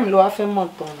gbogbo ọ̀rẹ́ mi ló wá fẹ́ mọ̀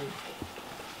tán ni?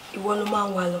 Ìwọ ló máa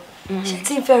ń wà lọ. Ṣé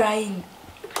tí ń fẹ́ ra yín ni?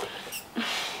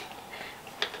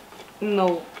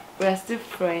 No, we are still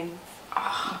friends.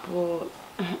 But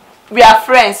we are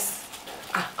friends.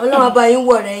 Ọlọ́run bá yín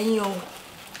wọ̀ ọ̀rẹ́ yín o.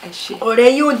 Ọ̀rẹ́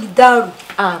yín ò ní dàrú.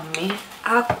 Àmín.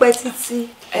 A pẹ́ títí.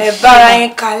 Ẹ bára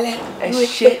yín kalẹ̀.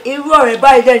 Irú ọ̀rẹ́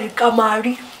báyìí dẹ̀ ní ká máa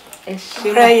rí.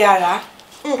 Ọ̀rẹ́ yàrá.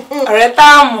 Ọ̀rẹ́ tá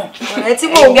a mọ̀. Ọ̀rẹ́ tí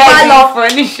mò ń bá lọ.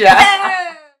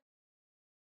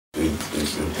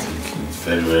 It's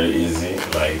very, very easy.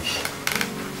 Like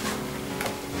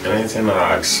anything I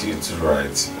ask you to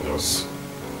write, just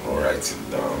write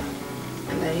it down.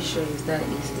 And are you sure it's that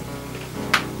easy?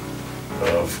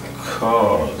 Of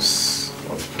course.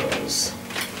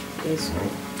 Yes.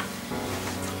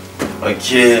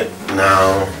 Okay,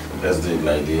 now let's do it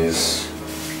like this.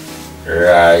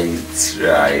 Right.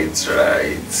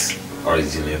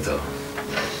 Originator.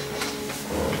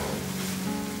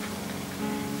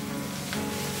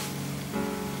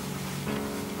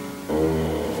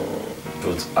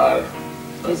 Put R.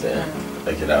 Okay.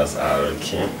 Okay, that's R.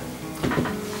 Okay.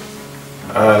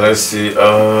 Let's see.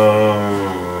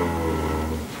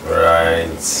 Right.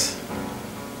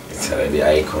 It's the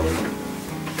icon.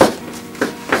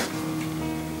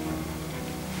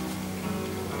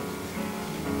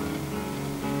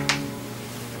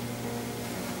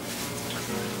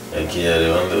 Okay,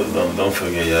 don't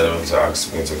forget you want to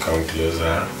ask me to come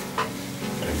closer.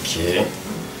 Okay.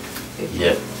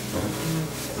 Yeah.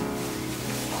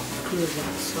 Closer,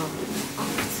 so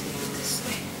come see this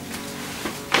way.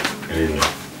 Really? You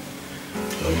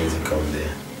want me to come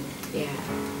there? Yeah.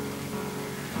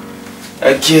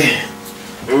 Okay.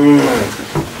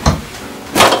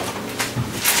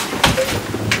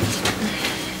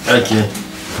 Okay.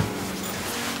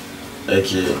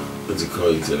 What do you call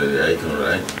it? The icon,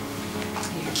 right?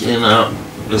 Okay, now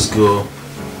let's go.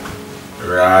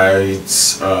 Right.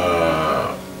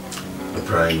 The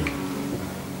prime.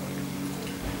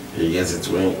 You get it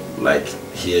when, like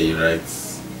here, you write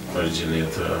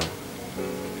originator.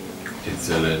 It's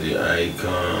the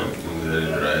icon. You get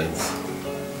it right.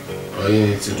 All you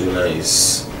need to do now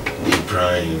is the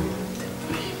prime.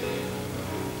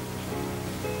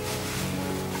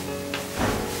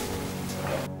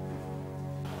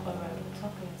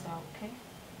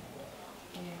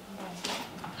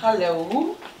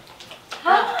 Hello.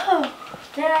 Oh,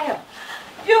 Derayo.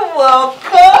 You're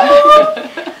welcome.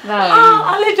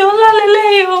 Àlejò ńlá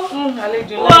lélẹ́yìí o.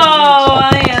 Àlejò ńlá. Wow,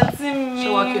 àǹtí mi. Ṣé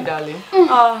wá kí darling?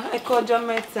 Ẹ kú ọjọ́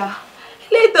mẹ́ta.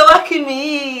 Ilé ìtọ́wá kí mi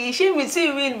yìí, ṣé mi tí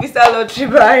win Mr. Lottery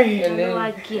báyìí?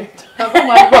 Ọlọ́wà kí ẹ.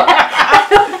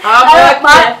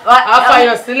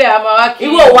 Àfàyọ̀ sílẹ̀, a máa wá kí ẹ.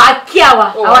 Ìwọ wá kí àwa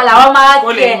làwọn máa kí ẹ.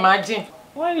 O lè imagine.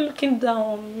 Why are you looking down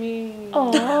on me?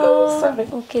 Oh, sorry.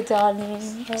 Okay,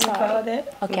 darling. Sorry.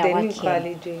 Okay, I want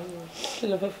you. Kí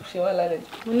ló fẹ́ ṣe wá lálẹ́?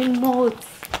 Mo ní malt.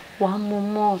 One more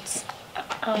malt.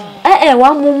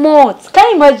 One more malt. Can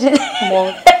you imagine?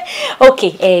 Malt.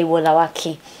 Okay, ìwọ la wá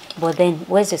kí. But then,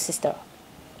 where's your sister?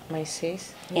 My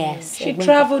sis? Yes. She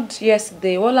traveled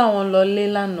yesterday. All I want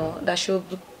Lola know that she'll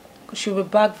be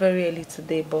back very early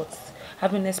today, but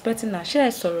I've been expecting her. She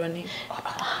is so running.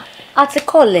 A ti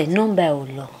call her number ò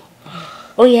lọ.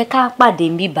 Ó yẹ ká pàdé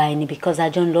nbí báyìí ni because I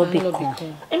don't love it kan.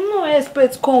 No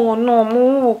expect call wọn náà. Mo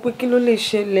wò pé kí ló lè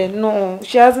ṣẹlẹ̀ náà.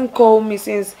 She hasn't called me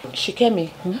since. Ṣìkẹ́mi,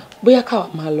 bóyá ká wá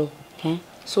máa lọ.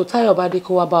 So Táyọ̀ bá dé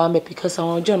kó wá bá wa mẹ́ because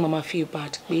àwọn ọjọ́ mama feel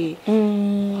bad pé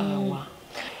àwa.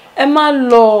 Ẹ má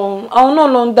lọ, àwọn náà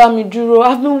ló ń dá mi dúró.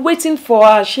 I've been waiting for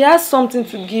her. She has something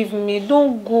to give me.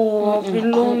 Don't go. I'll be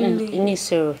lonely.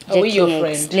 Nisoro, Are we your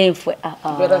friend? explain for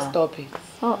You better stop it.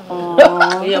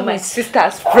 You're my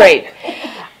sister's friend.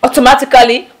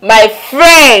 Automatically, my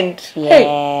friend.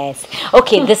 Yes.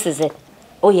 Okay, this is it.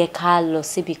 Ó yẹ ká lọ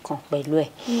síbi kan pẹ̀lú ẹ̀.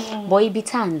 But ibi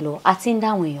tá ń lọ, a ti ń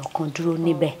dáwọn èèyàn kan dúró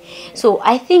níbẹ̀. So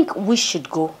I think we should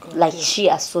go like she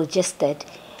has suggested.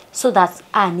 So that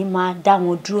ní máa dá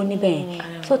wọn dúró níbẹ̀.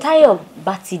 So Táyọ̀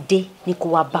bá ti dé ní kó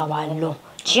wá bá wa lọ.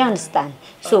 Do you understand?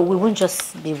 So we won't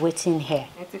just be waiting here.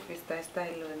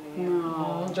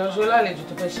 No. Joshua lálejò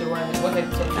tó fẹ́ ṣe wá ní wọ́n lè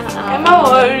tọ́. Ẹ má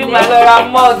worry, màá lọ ra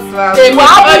malt.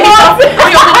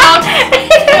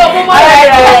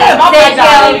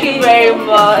 Thank you very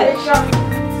much.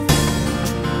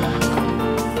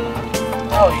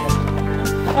 How are you?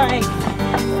 Fine.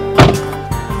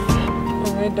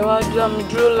 Ìdánwájú àmì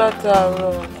dúró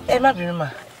látàárọ̀. Ẹ má bínú mà,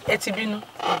 ẹ ti bínú.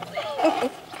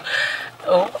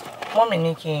 Mọ́mì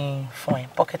ní kí n fún ẹ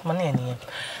pocket money ẹ nìyẹn.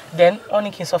 Then wọ́n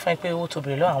ní kí n sọ fún ẹ pé owó tó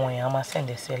bèrè lọ́wọ́ àwọn èèyàn máa send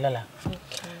ẹ sí ẹ lọ́la.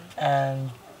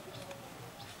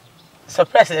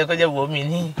 Surprise ẹ kó jẹ́ wò mí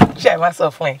ní ṣe àìmá sọ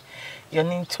fún ẹ. Your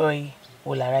new toy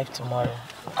will arrive tomorrow.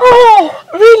 Oh,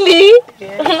 really?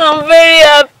 Yeah. I'm very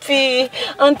happy.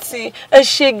 Auntie, ẹ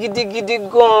ṣé gidigidi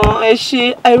gan. Ẹ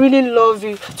ṣé, I really love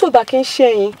you. Tó bá kí n ṣe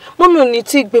yín, Mommy ò ní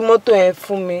tí gbé mọ́tò ẹ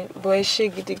fún mi, but ẹ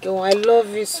ṣé gidi gan. I love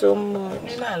you so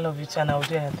much. You know I love you too and I will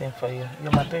do anything for you.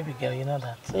 You're my baby girl, you know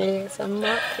that. Yes, I'm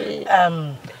happy.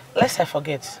 Lest I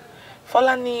forget.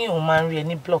 Fọlá ní òun máa ń rí ẹ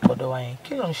ní block ọ̀dọ̀ wa yẹn.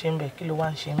 Kí ló ń ṣe ń bẹ̀? Kí ló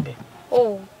wá ń ṣe ń bẹ̀?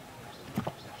 Oh.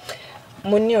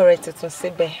 Mo ní ọ̀rẹ́ tuntun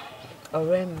síbẹ̀.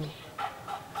 Ọ̀rẹ́ mi.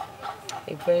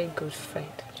 A very good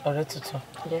friend. Ọ̀rẹ́ tuntun?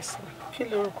 Yes, ma'am. Kí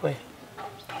lorúkọ ẹ̀?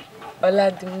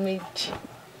 Ọládìméjì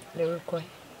lorúkọ ẹ̀.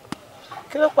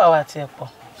 Kí ló pa àwa àti ẹ̀ pọ̀?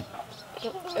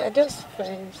 We're just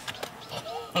friends.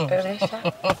 Ọ̀rẹ́ ṣá.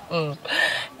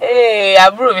 Hey,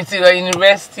 àbúrò mi ti lọ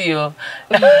university o.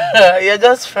 You're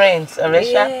just friends. Ọ̀rẹ́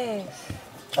ṣá? Yes.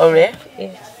 Ọ̀rẹ́?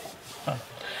 Yes.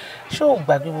 Ṣé o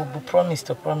gbàgbé gbogbo promise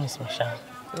to promise mi ṣá?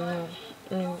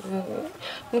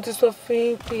 Mo ti sọ fún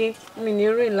yín pé mi ní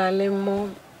rìn lálẹ́ mọ́.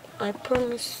 I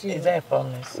promise you. Is that a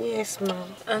promise? Yes,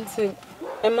 ma'am. Auntie,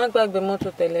 ẹ má gbàgbé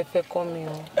mọ́tò tẹ́lẹ̀ fẹ́ kọ́ mi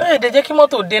o. Ẹ dẹ̀ jẹ́ kí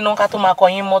mọ́tò dé náà ká tó máa kọ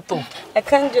yín mọ́tò. I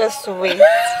can't just wait.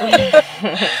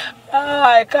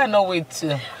 I cannot wait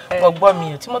to. Gbọ́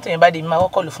mi o, tí mọ́tò yẹn bá dé mi máa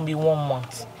kọ́kọ́ lò fún bí 1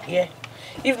 month. Yeah.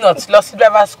 If not, lọ sí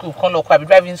driver school kan lọ kọ́ àbí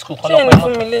driving school kan lọ kọ́ mọ́tò. Ṣé ẹni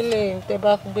fún mi lélẹ̀ tẹ́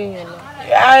bá gbé yẹn lọ?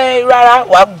 Rárá,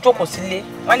 wàá jókòó sílé.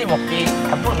 Wọ́n lè mọ̀ pé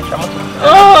àbúrò mi ṣe mọ́tò.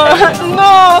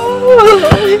 No.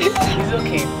 It's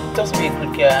okay. Just be a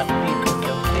good girl. Be a good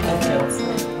girl. Be a good girl.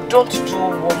 Don't do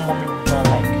what mommy don't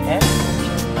like. Eh?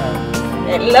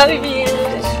 I love you.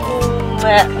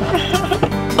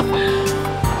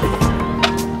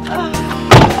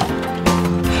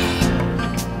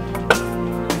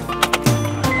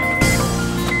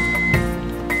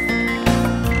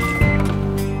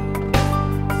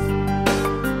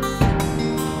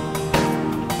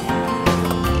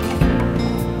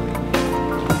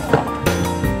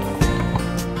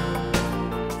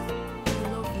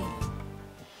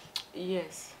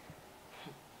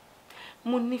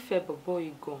 Mo nífẹ̀ẹ́ bọ̀bọ́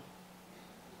igan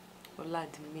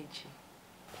Ọládìméjì.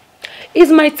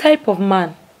 He's my type of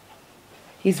man.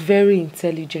 He's very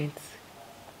intelligent.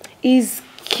 He's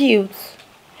cute.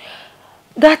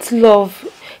 That love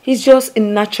is just a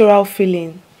natural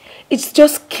feeling. It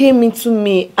just came into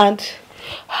me and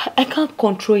I can't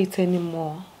control it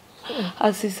anymore.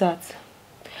 As is that,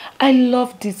 I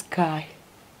love this guy.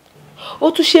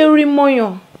 Ó tún ṣe rí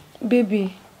mọ́yàn,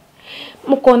 baby.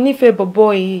 mo kàn nífẹ̀ẹ́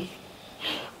bọ̀bọ̀ yìí.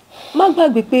 Má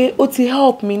gbàgbé pé ó ti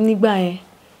help mi nígbà yẹn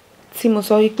tí mo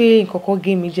sọ wípé nǹkan kan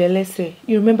gé mi jẹ lẹ́sẹ̀.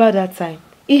 You remember that time?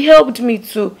 He helped me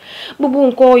too. Gbogbo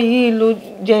nǹkan yìí ló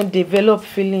jẹ́ develop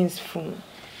feelings fún.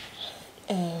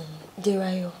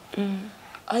 Derayo,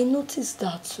 I noticed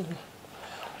that too.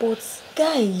 But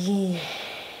guy yìí,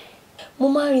 mo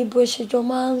máa rí bó ṣe jọ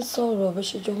máa ń sọ̀rọ̀, bó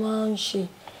ṣe jọ máa ń ṣe.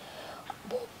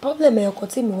 But problem ẹ̀yọ̀kan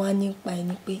tí mi wá nípa ẹ̀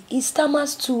ni pé he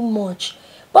stammers too much.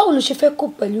 Báwo ló ṣe fẹ́ kó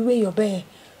pẹ̀lú èèyàn bẹ́ẹ̀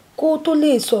kó tó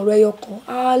lè sọ̀rọ̀ ẹyọkan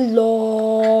á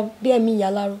lọ bí ẹ̀mí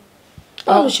ìyá láró?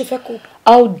 Báwo ló ṣe fẹ́ kó?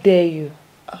 How dare you?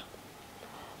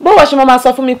 Báwo ṣe máa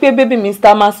sọ fún mi pé baby mi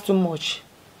stammers too much?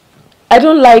 I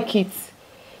don't like it.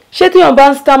 Ṣé tí èèyàn bá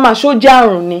ń stammer ṣó jẹ́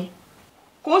àrùn ni?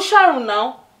 Kò ń ṣàrùn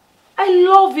now. I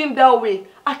love him that way.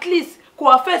 At least kò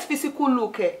affect physical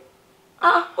look ẹ̀.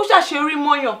 Ó ṣàṣe rí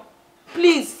mọ́yàn.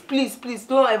 Please, please, please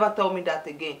don't ever tell me that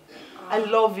again. I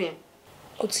love him.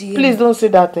 Please don't say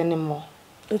that anymore.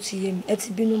 Ó ti yé mi. Ẹ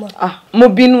ti bínú mà. Mo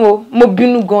bínú o. Mo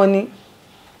bínú gan ni.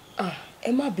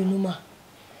 Ẹ má bínú mà.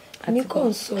 Mi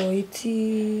kàn sọ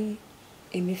etí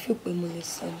èmi fi pé mo lè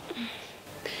sọ.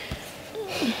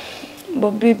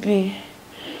 But baby,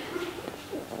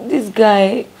 this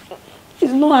guy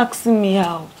is not asking me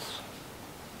out.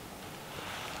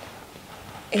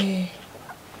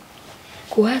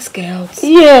 Go ask her out?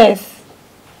 Yes.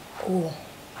 Oh.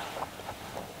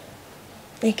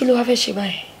 Kí ló wá fẹ́ ṣe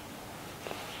báyìí?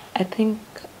 I think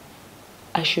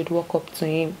I should walk up to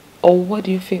him. Or what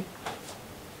do you feel?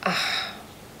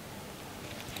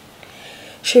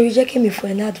 Ṣé o jẹ́ kí mi fún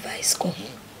ẹ ní advice kan?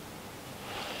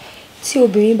 Tí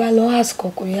obìnrin bá lọ ask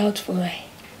ọkùnrin out fúnra ẹ̀,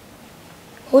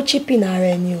 ó chipping ara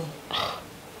ẹ ni o.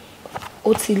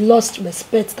 Ó ti lost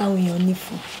respect táwọn èèyàn ní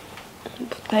fún.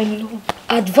 But I love.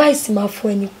 Advice máa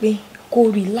fún ẹ ni pé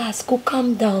kó relax, kó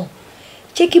calm down.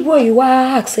 Jẹ́ kí boy yìí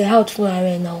wá ask ẹ out fúnra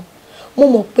rẹ̀ now. Mo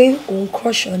mọ̀ pé òun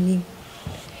crush on him.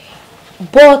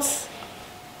 But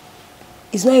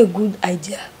it's not a good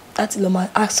idea láti lọ máa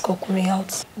ask ọkùnrin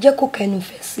out. Jẹ́ kó kẹnu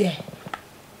fẹ́ sí ẹ.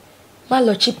 Má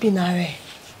lọ chipping ara ẹ.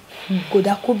 Kò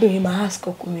dá kóbìnrin máa ask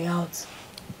ọkùnrin out.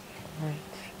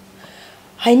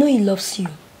 I know he loves you.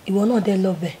 Ìwọ náà dẹ̀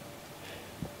love ẹ.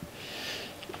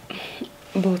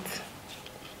 But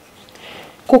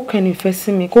kó kẹnu fẹ́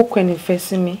sí mi, kó kẹnu fẹ́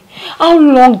sí mi. How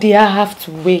long do I have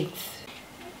to wait?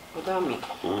 Bọ̀dá mi,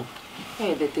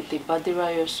 dẹ̀ tètè bá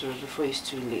Derayo sọ̀rọ̀ before it's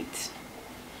too late.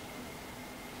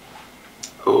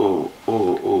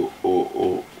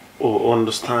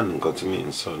 Understand what you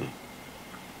mean, Sonny.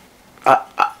 I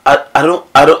don't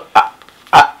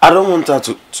want her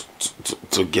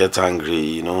to get angry,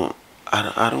 you know.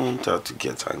 I don't want her to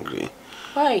get angry.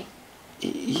 Why?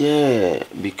 Yeah,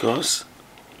 because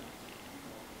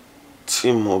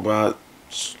tí mo bá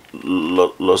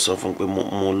lọ sọ fún pé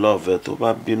mo love ẹ tó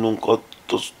bá bínú nǹkan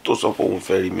tó sọ pé òun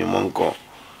fẹ́ rí mi mọ́ nǹkan.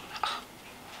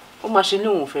 Ó máa ṣe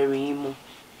lóun fẹ́ rí yín mọ́.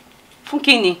 Fún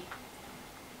kí ni?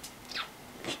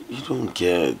 You don't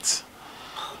get.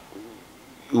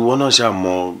 Ìwọ náà ṣá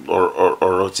mọ̀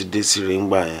ọ̀rọ̀ ti dé sí rí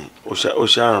ńgbà yẹn. Ó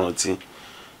ṣá rántí.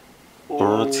 Ó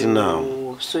rántí náà.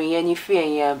 So ìyẹn ni fí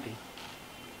ẹ̀yin àbí?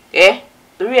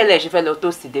 Torí ẹ̀ lẹ ṣe fẹ́ lọ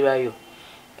toast Derayo.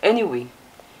 Anyway,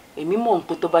 èmi mọ̀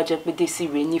pé tó bá jẹ́ pé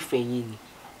Desire nífẹ̀ẹ́ yín ni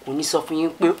kò ní sọ fún yín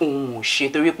pé òun ò ṣe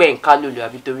torí pé nǹka lòlò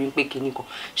àbí torí pé kinní kan.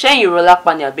 Ṣẹ́yìn ìrọ̀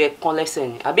lápá ni àbí ẹ̀kan lẹ́sẹ̀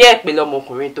ni àbí ẹ̀ pé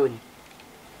lọ́mọkùnrin tó ni.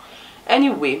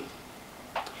 Anyway,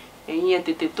 ẹ̀yin ẹ̀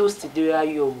tètè toast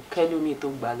Derayo kẹ́lómi tó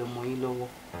gbà lọ́mọ yín lọ́wọ́.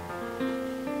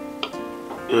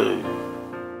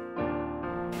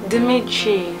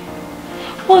 Dimitri,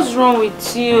 what's wrong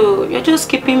with you? You're just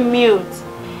keeping mute.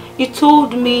 You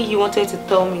told me you wanted to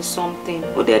tell me something.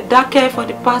 But they're darker for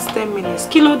the past 10 minutes.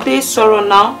 Kí ló dé sọ̀rọ̀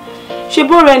now? Ṣé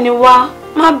bọ́rọ̀ ẹni wá?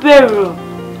 Má bẹ̀rù.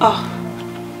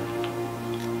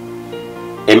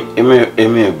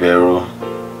 Èmi ò bẹ̀rù.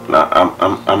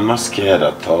 I'm not scared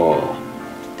at all.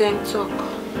 Then talk.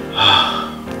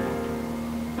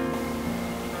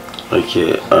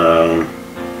 Okay,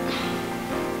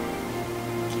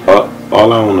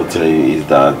 all I want to tell you is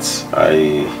that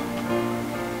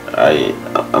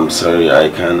I'm sorry, I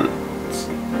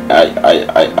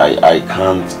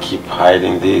can't keep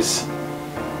hiding this.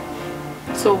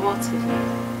 So what is it?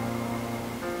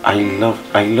 I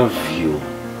love you.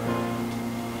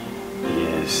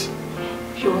 Yes.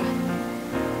 Sure.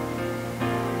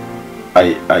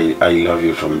 I love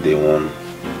you from day one.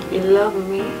 You love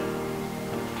me?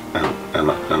 And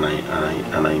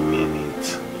I mean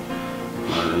it.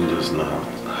 I just know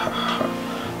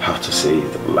how to say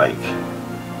it like.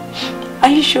 Are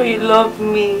you sure you love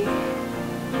me?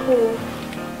 Oh.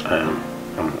 I'm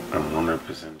 100%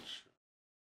 sure.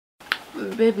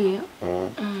 Baby,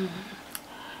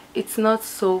 It's not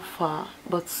so far,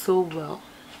 but so well.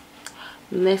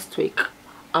 Next week,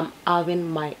 I'm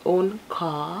having my own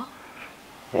car.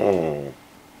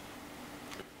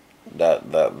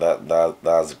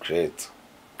 That's great.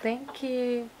 Thank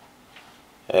you.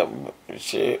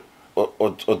 She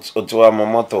Otua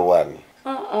Momoto one.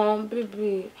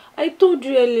 Baby. I told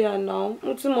you earlier now.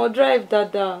 It's more drive,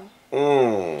 Dada.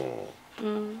 I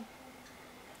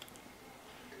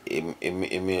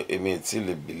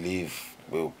still believe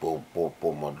we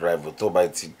more drive. Otoba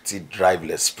ti drive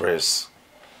express.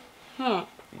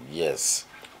 Yes.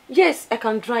 Yes, I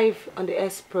can drive on the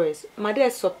express. My dad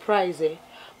is surprised.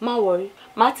 Ma worry.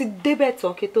 Ma ti débẹ̀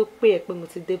tán kí tó pé ẹ pé mo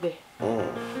ti débẹ̀.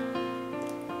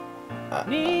 I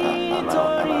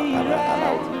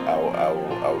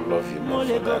will love you more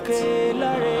for that.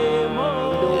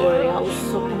 Don't worry, I will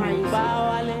surprise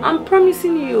you. I'm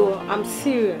promising you, I'm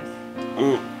serious.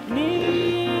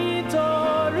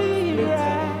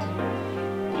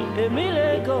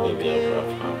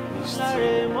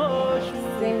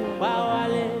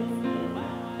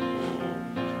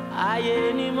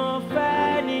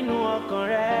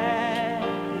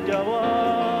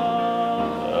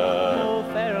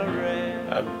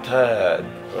 I'm tired,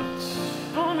 but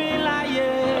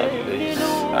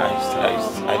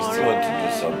I still want to do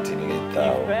something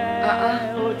later.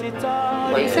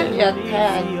 But you said you're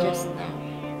tired just now.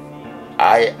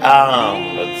 I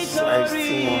am, but I still want to do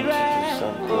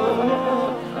something.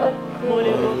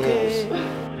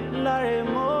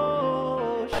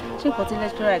 Ṣé kò tí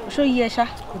lecturer kò ṣó yé ṣá?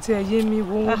 Kò tí ẹ yé mi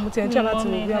wo mo ti ẹ jẹ́ láti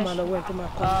wo bí àmà lọ́wọ́ ẹ̀ tó máa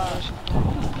kọ́ mi ṣe.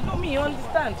 No, me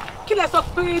understand. Kí lẹ sọ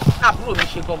pé àbúrò mi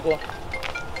ṣe gangan?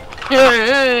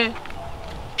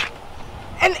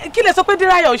 Kí lẹ sọ pé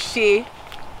Derayo ṣe?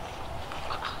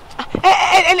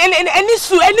 Ẹni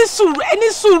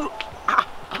sùúrù.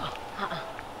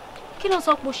 Kí ló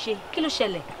sọ pé ó ṣe? Kí ló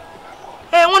ṣẹlẹ̀?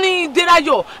 Wọ́n ní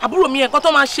Derayo àbúrò mi nǹkan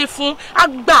tó máa ṣe fún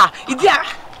àgbà ìdí à.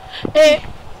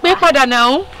 Pé padà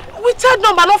náà. WeChat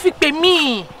number ló fi pè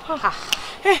mí.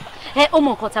 Ó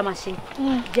mọ nǹkan tá a máa ṣe.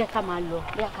 Jẹ́ ká máa lọ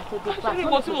bí aka tó dé pa.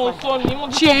 Níbo tí mo sọ ni mo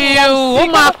ti ṣe ó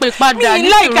máa pè padà ní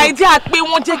láìka ìdí àpé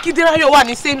wọ́n jẹ́ kí Derayo wà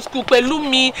ní same school pẹ̀lú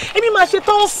mi. Èmi máa ṣe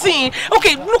tó ń sìn.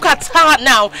 Okay, look at her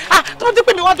now. Tó ti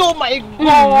pè mí wá tó, oh my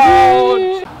God.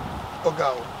 Ọ̀gá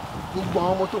o, gbogbo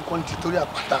àwọn ọmọ tó kàn ti torí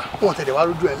àpáta wọn tẹ̀lé wá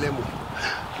lójú ẹ̀ lẹ́mu.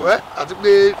 Àti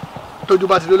pé tójú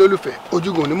bá ti lé lólùfẹ́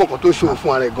ojúgun onímọ̀ kan tó ń ṣòwò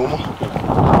fún ara ẹ̀ gan mọ́.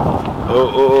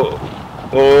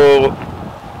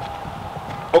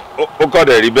 Ó kọ́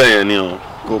dẹ̀ rí bẹ́ẹ̀ yẹn ni o.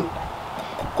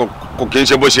 Kò kí n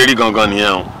ṣe bó ṣe rí gangan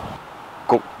nìyẹn o.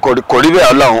 Kò rí bẹ́ẹ̀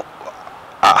Ọlọ́run.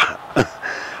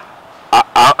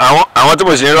 Àwọn tí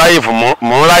mo ṣe ń ráyè fún mò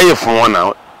ń ráyè fún wọn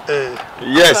náà.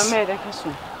 Yes.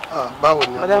 Báwo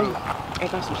ni àbúrò mi?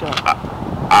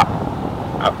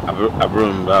 Àbúrò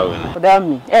mi báwo ni? Ọ̀dà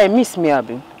mi, miss mi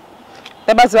àbí?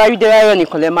 Tẹ́ bá ti wá rí Derayo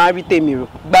nìkan lẹ máa rí tèmi rò.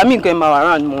 Gbà mí nǹkan ẹ máa wà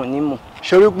round mọ̀ ní mọ̀.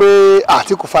 Ṣé rí pé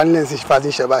àtìkù fanilẹ́ǹsì fa ti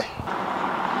ń ṣe báyìí?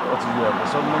 Ó ti yẹ ẹ̀kọ́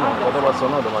sọ́dún náà, ọ̀dọ́ bá sọ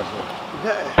náà ló máa ṣe.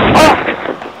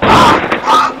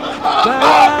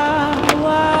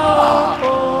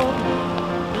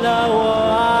 Lọ́wọ́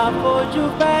àfojú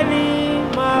fẹ́ ni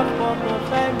máa fọkàn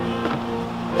fẹ́ mi.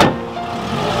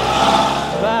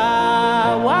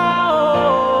 Bàwá o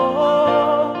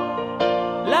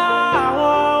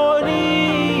láwọn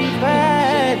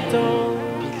onífẹ́ tó.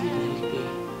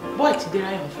 Bọ́ọ̀ tí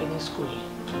Derayo ń fẹ́ ní school yìí,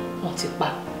 wọ́n ti pa.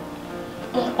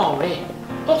 Wọ́n pa ọ̀rẹ́ ẹ̀,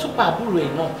 wọ́n tún pa àbúrò ẹ̀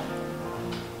náà.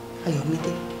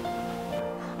 Ayọ̀mídé,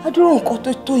 adúrò nǹkan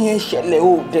tó yẹn ṣẹlẹ̀ ò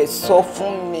dẹ̀ sọ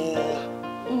fún mi.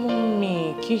 Mi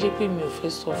kì í ṣe pé mi ò fẹ́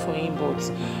sọ fún yín but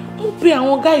mo bẹ̀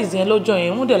àwọn guys yẹn lọ́jọ́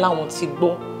yẹn wọ́n dẹ̀ láwọn ti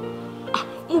gbọ́.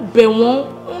 Mo bẹ̀ wọ́n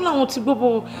láwọn ti gbọ́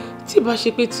bọ́ tí ìbá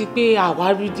ṣe pé ti pé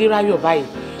àwárí Derayo báyìí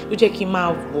ló jẹ́ kí n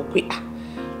máa wò pé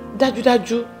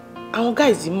dájúdájú àwọn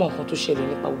guys mọ̀ nǹkan tó ṣẹlẹ̀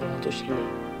nípa gbogbo nǹkan tó ṣẹlẹ̀.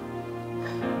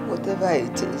 Whatever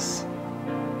it is,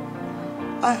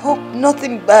 I hope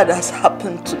nothing bad has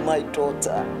happened to my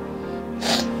daughter.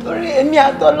 Torí èmi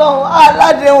àtọ́lọ́run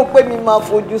aládéhùn pé mi máa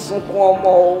fojú sunkún ọmọ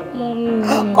o.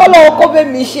 Kọ́lọ́run kó bẹ́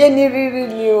mi ṣe ní rírí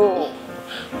ni o.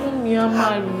 Mọ́mí a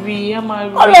máa rí.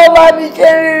 Kọ́lọ́run bá mi ṣe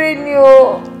rírí ni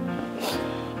o.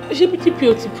 Ṣé bí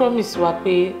TPO ti promise wa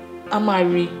pé a máa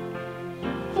rí?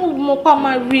 Mo pa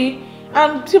máa rí.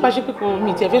 Tí ìbá ṣe pé kò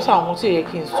mi ti ẹ̀ fẹ́ sọ àwọn tí ò yẹ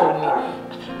kí n sọ ni.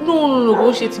 No,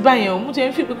 kò ṣe ti báyẹn o. Mo ti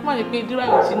ń fi pé kó má ṣe pé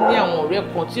Derayo ti ní àwọn ọ̀rẹ́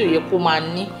kan tí ò yẹ kó máa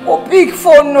ní. Kò big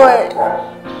phone ẹ̀.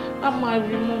 A máa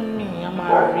rí mọ́mí, a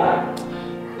máa rí.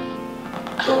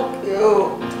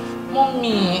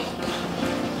 Mọ́mí.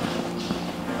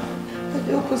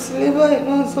 Àjọkù sílé báyìí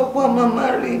náà sọ pé a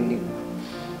máa rí ni.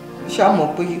 Ṣàmọ̀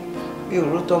pé mi ò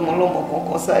rótọ́ ọmọ ọlọ́mọ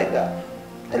kankan ṣáìdá.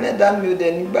 Ẹlẹ́dàá mi ò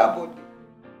dẹ̀ nígbà bọ̀dẹ̀.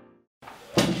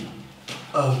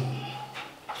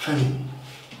 Femi,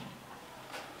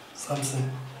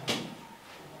 Samson,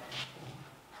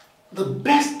 the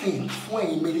best thing for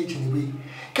a marriage anyway,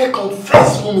 can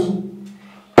confess for me.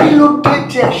 Kí ló dé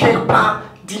tí ẹ ṣe pa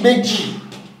di méjì?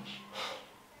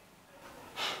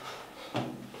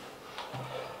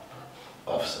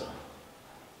 Officer,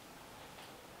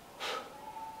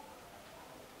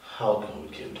 how can we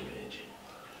kill Dimeji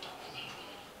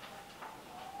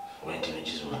when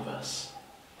Dimeji is one of us?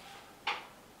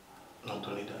 Not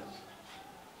only that,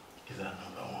 he's our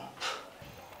number one.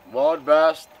 World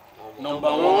best. Number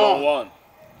one.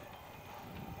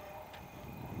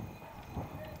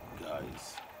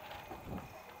 Guys.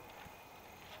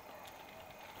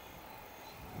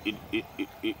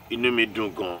 Inú mi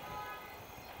dùn gan.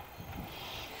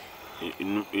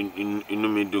 Inú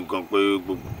mi dùn gan pé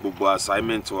gbogbo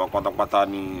assignment wa pátápátá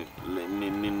ni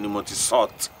mo ti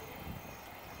sort.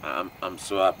 I'm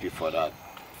so happy for that.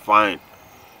 Fine.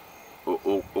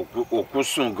 Òkú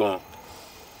sùn gan.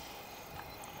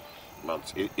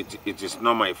 But it is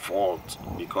not my fault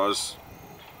because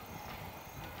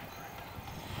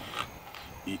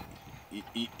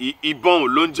ìbọn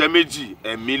ló ń jẹ méjì,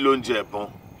 ẹ̀mí ló ń jẹ ẹ̀bọn.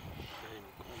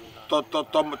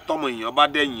 Tọ́mọ èèyàn bá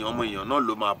dẹ̀yìn ọmọ èèyàn náà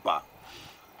ló máa bà.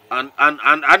 And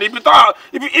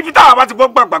ibi táwa bá ti gbọ́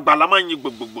gbàgbàgbà la máa yin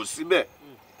gbogbogbò síbẹ̀.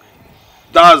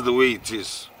 That's the way it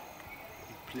is.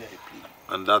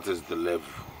 And that is the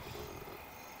level.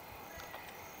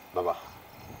 Baba,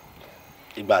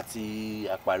 ìgbà tí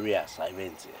a parí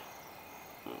assignment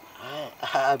I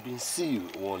have been seeing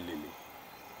one lady.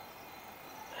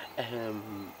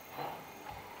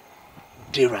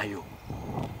 Derayo,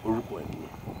 orúkọ ẹ̀ nìyẹn.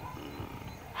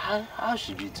 How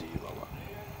she be to you, Baba?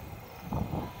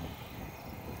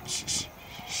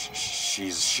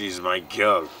 She's my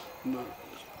girl. No.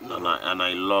 And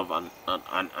I love and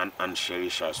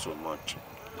cherish her so much.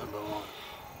 Number one,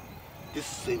 this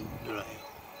same Derayo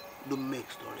ló make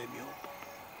story mi up.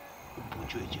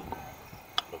 Ojú ẹ̀jẹ̀ kan.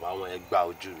 Baba, àwọn ẹ gbá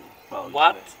ojú mi.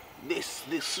 What? This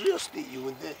seriously, you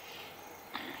were there.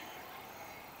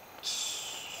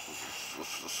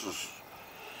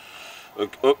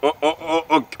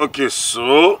 Okay,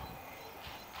 so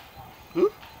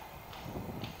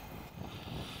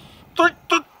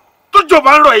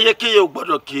tójọba ń rọ ẹyẹkẹyẹ ò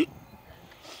gbọ́dọ̀ ké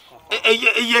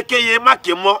ẹyẹkẹyẹ má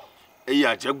ké mọ́ ẹyẹ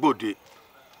àjẹgbòde.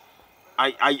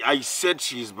 I said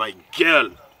she is my girl,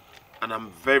 and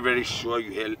I'm very, very sure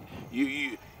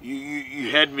you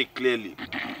heard me clearly.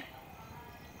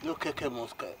 No keke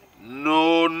moske.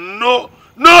 No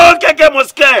keke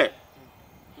moske.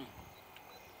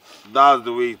 That's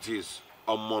the way it is.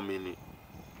 Ọmọ mi ni.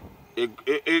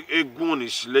 Egun ni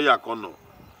ṣíléyà kan náà.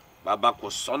 Bàbá kò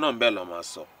sọ́nà bẹ́ẹ̀ lọ máa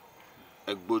sọ.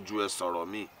 Ẹ gbójú ẹ sọ̀rọ̀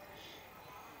mi.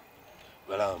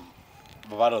 Well,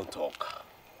 Baba don't talk.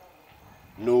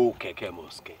 No keke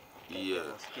moske. Yeah.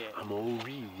 I'm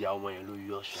already young and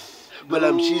loyal.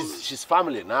 Well, she's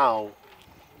family now.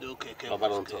 No keke. Baba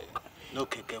don't talk. No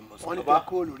keke moske. Wọ́n ní Baba.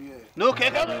 kókó lórí ẹ̀. No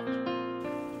keke.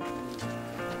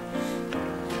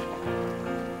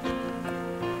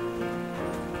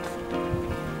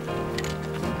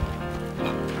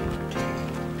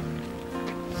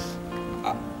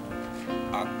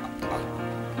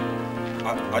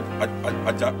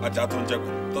 Ajá tó ń jẹ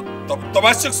tó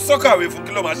bá ṣe sọ́kàwé fún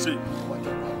kí ló máa ṣe.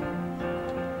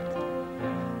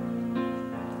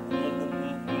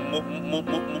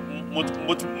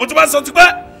 Mo ti bá sọ ti pẹ́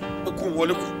kó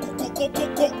wọlé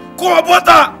kó wọ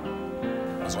bọ́tà.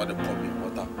 That's why they pour me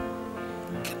water.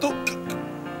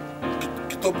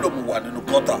 Kí tó blow mo wà nínú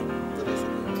gọ́tà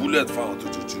bullet fáwọn tó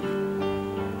tutù.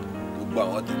 Gbogbo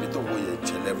àwọn tèmi tó wọ yẹn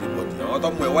jẹ everybody. Àwọn tó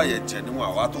mú ẹ wá yẹn jẹ níwọ̀n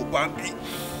àwa tó bá ń bí.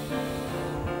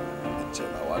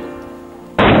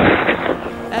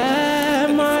 Ẹ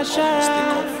máa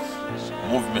ṣọ́ra,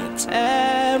 movement.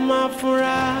 ẹ máa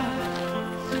fura,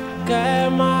 kẹ́ ẹ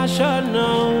máa ṣọ́nà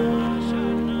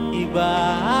ìgbà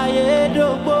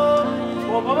ayédògbò.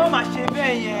 Bọ̀bọ̀ má máa ṣe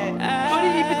bẹ́ẹ̀ yẹn. Torí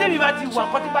ibi tẹ́mi bá ti wà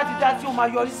nǹkan tí bá ti dá sí ó máa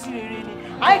yọrí sí rere ni.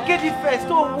 I get it first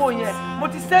tó ń wò yẹn. Mo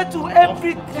ti settle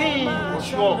everything.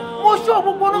 Mo ṣọ́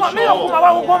gbogbo náà. Mẹ́yàn kó máa wá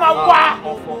gbogbo máa wá.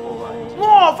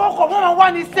 Wọ́n ò fọkọ̀ wọ́n máa wá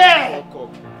ní sẹ́ẹ̀.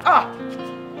 Ah!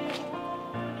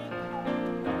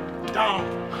 Down!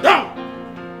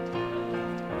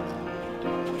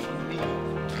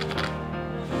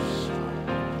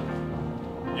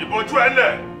 Ìbojú ẹ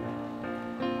lẹ̀.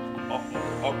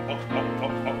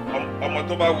 Ọmọ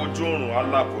tó bá wojú oòrùn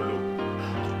alábòlò.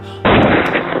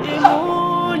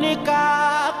 Ìmúnika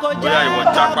kò jẹ́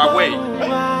àbọ̀rùn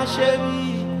máa ṣe rí.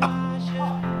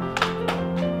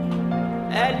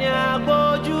 Ẹni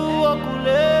àgbójú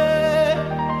òkúlé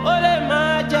ó lè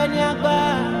máa jẹ ní àgbà.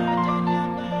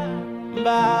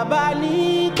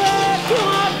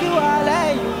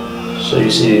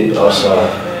 see, also,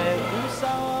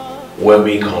 where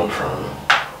we come from,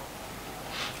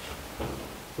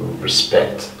 we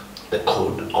respect the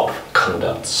code of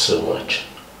conduct so much.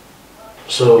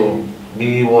 So,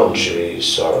 we want to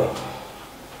sorrow.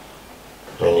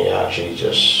 And he actually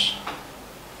just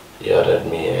yelled at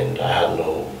me, and I had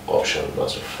no option but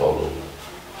to follow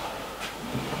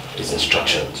his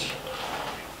instructions.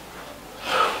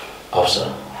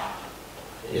 Officer,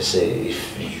 you say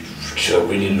if you're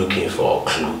really looking for a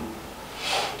clue,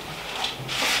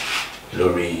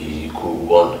 Lori could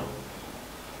one.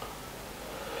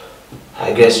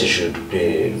 I guess you should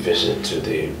pay a visit to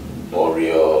the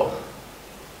warrior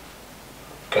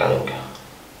gang.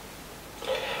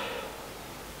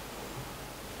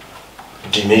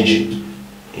 Dimeji,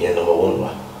 yeah, number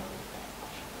 1.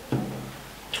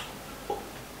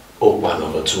 Opa,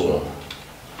 number 2.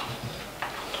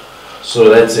 So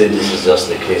let's say this is just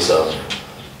a case of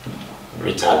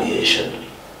retaliation.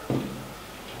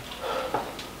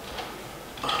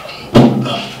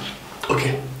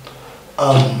 Okay.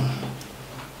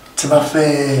 Tí bá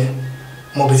fẹ́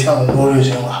mọ̀ bí tí àwọn warriors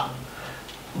yẹn wà,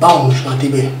 báwo ni ṣùgbọ́n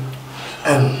débẹ̀?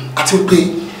 Àti pé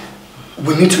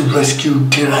we need to rescue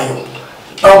Derayo.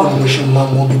 Báwo ni mo ṣe máa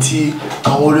mọ̀ bí tí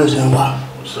àwọn warriors yẹn wà?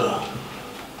 Sir,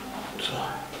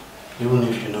 even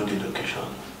if you know the location,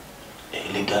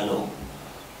 illegal law,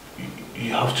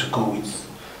 you have to go with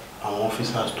our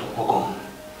officers to work on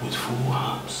with full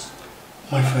arms.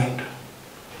 My friend,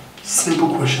 simple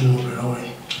question,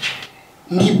 Ibrahim.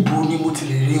 Níbo ni mo ti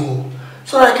lè rí wọn,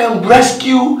 so that I can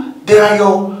rescue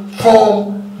Derayo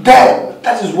from them.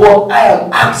 That is what I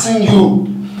am asking you.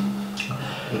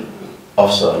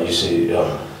 Officer, you see,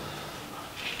 to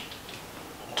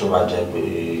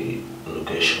Rajabi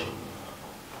location,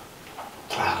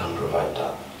 I can provide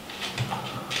that.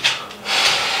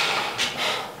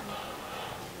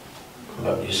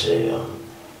 But you say,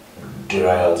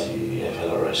 Derayo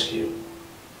to rescue.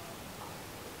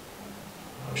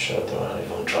 I'm sure they won't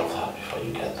even drop that before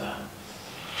you get there.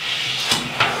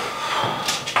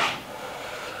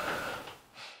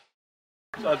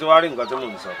 Sọ ti wá rí nǹkan tí mò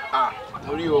ń sọ.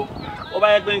 Torí o. Ó bá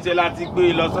yẹ pé ń ṣe láti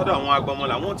gbé lọ sọ́dọ̀ àwọn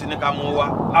agbọmọlà, wọ́n ti ní ká mú wá.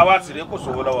 Àwa sì rí kò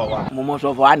sówó lọ́wọ́ wa. Mo mọ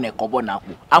sọ fọ anẹkọ bọ na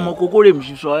po. Àmọ́ kokore mi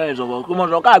sọ ẹ sọ fọ. Ko mo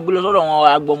sọ ká gbé lọ sọ́dọ̀ àwọn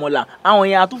agbọmọlà. Àwọn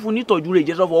yẹn atúfun ní tọ́jú rẹ̀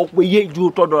jẹ́ sọ fọ ó pé yé ju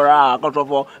tọ́dọ̀ ra kan sọ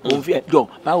fọ. Òun fi jọ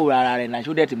báwo ara rẹ̀ na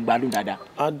ṣó dẹ̀ ti gbádùn dáadáa.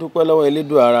 A dúpẹ́ lọ́wọ́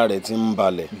Elédùà ara rẹ̀ tí ń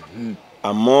balẹ̀.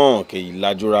 Àmọ́ kì í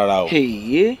lajú rárá o.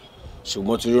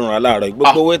 Ṣùgbọ́n tí rírun aláàárọ̀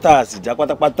gbogbo owó tá a sì já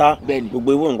pátápátá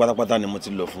gbogbo owó òun pátápátá ni mo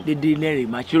ti lọ fún. Dédé lẹ́rìn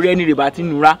máa ṣe rẹ́ ní rẹ̀ bá ti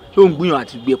nura tó ń gbìyànjú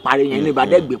àti gbé parí yẹn ní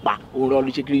ìbàdẹ́ gbé pa òun rọ ní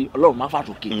ṣékiri Ọlọ́run má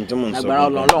fàtòkè lágbára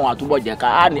Ọlọ́run àtúbọ̀ jẹ́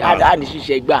ká á ní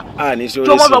ṣiṣẹ́ gbà.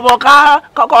 Tó mọ̀ sọ̀fọ̀ ká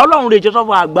kọ́kọ́ Ọlọ́run lè jẹ́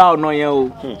sọ́fọ̀ àgbà ọ̀nà yẹn o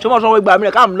tó mọ̀ sọ́fọ̀ ìgbà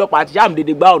mìíràn káàmù lọ́pàá àti jáàmù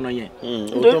dédé gbà ọ̀nà yẹn.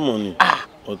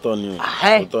 Ọ̀tọ̀ ni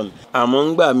ọ̀tọ̀ ni àmọ́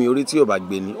ń gbà mí orí tí ò bá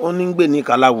gbé ni ó ní ń gbé ní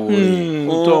kaláwo rẹ̀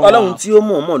Ọlọ́run tí ó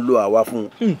mọ̀ lò àwa fún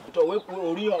un. Tọ̀wé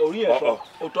orí ẹ̀ sọ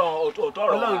ọ̀tọ̀ ọ̀rọ̀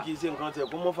Ọlọ́run kì í ṣe nǹkan tẹ̀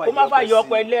kó mọ́ fà yọ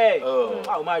pẹ́lẹ́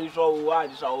àwọn máa rí sọ owó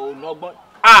àdìsá òun ọgbọ́n.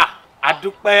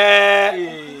 Adúpẹ́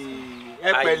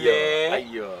ẹ pẹ̀lẹ́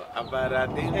ayọ̀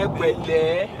abaradé ẹ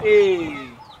pẹ̀lẹ́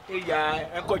ẹ̀yà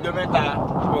ẹ̀kọ́jọ mẹ́ta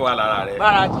ó wà lára rẹ̀.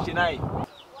 bára ti ṣe náà.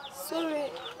 Sorry.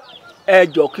 Ẹ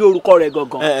jọ kí orúkọ rẹ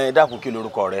gangan. Dákun kí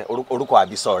lorúkọ rẹ orúkọ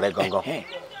àbísọ rẹ gangan.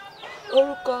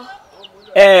 Orúkọ.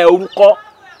 Orúkọ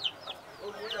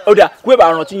ó dà kúwé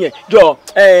bá rántí yẹn jọ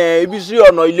ibi sí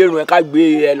ọ̀nà ilé rùn ẹ ká gbé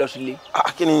ẹ lọ sílé.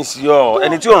 Kí ni ń sí ọ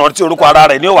ẹni tí ò rántí orúkọ ara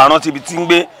rẹ̀ ni ó wà rántí ibi tí ń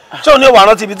gbé ṣé ò ní ó wà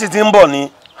rántí ibi tí ń bọ̀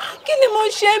ni. Kí ni mo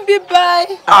ṣe ń bí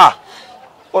báyìí.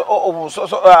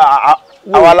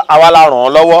 Àwa la ràn ọ́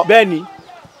lọ́wọ́. Bẹ́ẹ̀ni.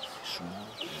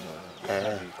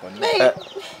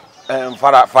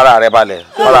 Fara rẹ balẹ̀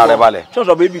fara rẹ balẹ̀.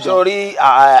 Sọ̀sọ̀ bébì jọ. Sórí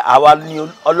àwa ni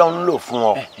Ọlọ́run lò fún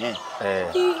ọ.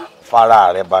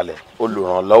 Fara rẹ balẹ̀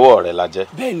olùrànlọ́wọ́ rẹ la jẹ́.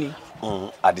 Bẹ́ẹ̀ni.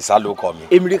 Àdìsá ló kọ mi.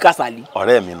 Emiri Kasali.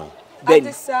 Ọ̀rẹ́ mi nù. Bẹ́ẹ̀ni.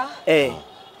 Àdìsá.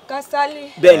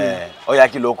 Kasali. Bẹ́ẹ̀ni. Ó yá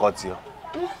kí ló kọ tí ọ.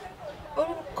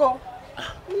 Orúkọ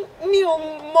mi ò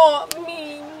mọ̀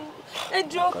mi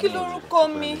ẹjọ́ kí lorúkọ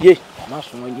mi. Yé má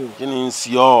súnmọ́ yé o. Kí ni ń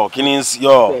sí ọ kí ni ń sí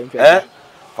ọ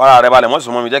fara rẹ balẹ̀ mọ́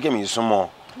súnmọ́ mi jẹ́ kí mi súnmọ́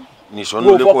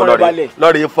nìṣọ́nù lé kó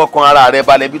lọ́ọ̀rẹ́ fọkàn ara rẹ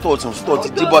balẹ̀ bí tó ti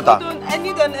dí bọ́ta. I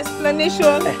need an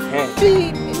explanation.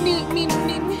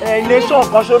 Nation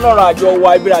kan sọ́nà ọ̀rọ̀ àjọ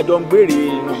wa ibi àjọ ń gbèrè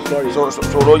nǹkan rẹ̀.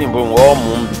 Sọ̀rọ̀ òyìnbó wọ́n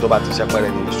mú bí tó bá ti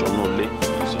ṣẹ́pẹ́rẹ́ ní nìṣọ́nù lé.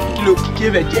 Kí ló kí ẹ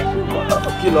bẹ jẹ.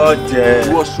 Kí ló jẹ.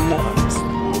 Ìwọ súnmọ́.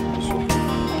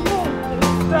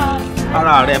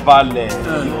 Ara rẹ balẹ̀.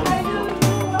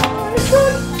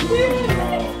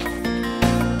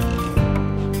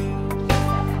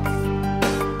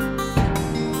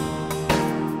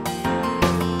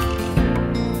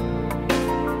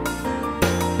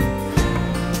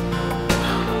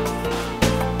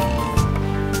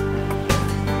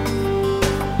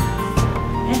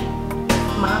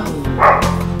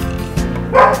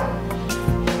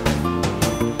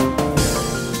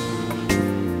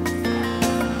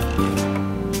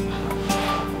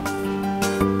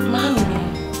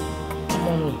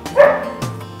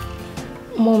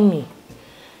 Mọ́mì,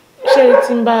 ṣé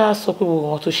tí ń bá sọ pé gbogbo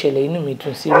wọn tó ṣẹlẹ̀ inú mi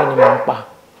dùn sí rẹ̀ ni mò ń pa.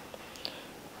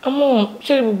 Àmọ́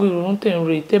ṣé gbogbo ìrònú tẹ̀ ń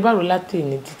ro ìtẹ́ bá rò láti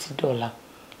ní títí dọ̀la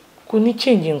kò ní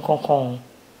change nǹkan kan o.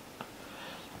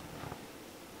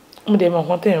 Mo dẹ̀ mọ̀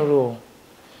nǹkan tẹ̀ ń ro o.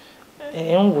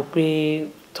 Ẹ ń wò pé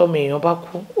tọ́mọ èèyàn bá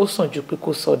kú ó sàn ju pé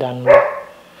kó sọ dànù lọ.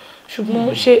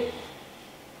 Ṣùgbọ́n ṣé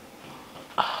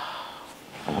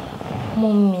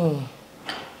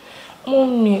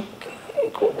Mọ́mì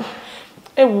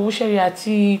ẹ wò ó ṣẹ́rí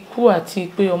àti ikú àti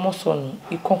pé ọmọ sọnù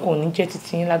ìkan kò ní jẹ́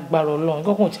títí yín lágbára Ọlọ́run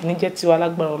ìkan kò tí ní jẹ́ tiwa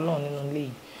lágbára Ọlọ́run nínú ilé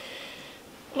yìí.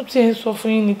 Mo ti ń sọ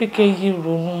fún yín ni pé kẹ́ yí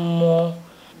ronú mọ́.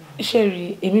 Ṣẹ́rí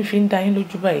èmi fi ń dá yín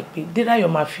lójú báyìí pé Derayo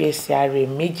máa fi ẹsẹ̀ ara ẹ̀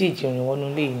méjèèjì rìn wọnú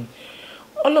ilé yìí.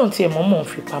 Ọlọ́run tí ẹ̀ mọ̀ọ́mọ̀ ń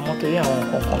fi pamọ́ torí àwọn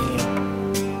nǹkan kan mìíràn.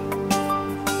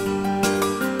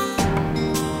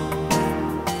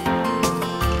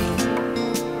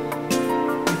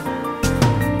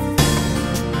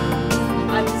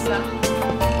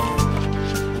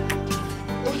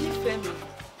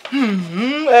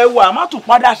 Ẹ wà má tún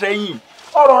padà sẹ́yìn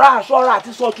ọ̀rọ̀ ra aṣọ ọ̀rọ̀ àti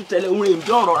sọ́ọ̀tù tẹ̀lé òun rèé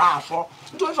bí ọ̀rọ̀ ra aṣọ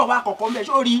nítorí sọ̀rọ̀ àkọ́kọ́ mẹ́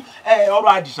sórí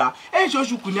ọ̀rọ̀ àdìsá èyí ṣe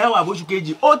oṣù kùnì ẹ̀wọ̀n àbóṣù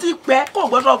kejì ó ti pẹ́ kó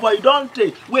gbọ́dọ̀ fọ ìdọ́ǹtè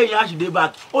wéyìn àṣìdé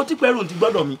back ó ti pẹ́ rùn ti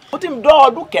gbọ́dọ̀ mi ó ti ń dán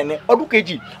ọdún kẹ̀nẹ́ ọdún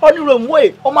kejì onírò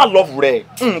mùwé ó má lọ́ọ̀fù rẹ̀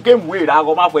ké mùwé rà á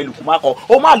má fọ ẹlùkù má kọ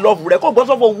ó má lọ́ọ̀fù rẹ̀ kó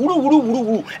gbọ́dọ̀ fọ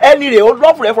wúrúwúrúwúrú ẹni rẹ̀ ó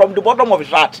lọ́ọ̀fù rẹ̀ from the bottom of his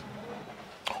heart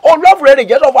o love rẹ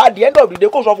jẹ́ sọ fún at the end of the day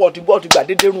kó sọ fún ọtí gbọ́ ọtí gbà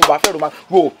dédé rún bá fẹ́ràn máa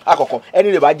wo àkọ́kọ́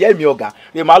ẹni rẹ̀ bá jẹ́ mi ọ̀gá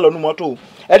rẹ̀ máa lọ nú mọ́tò o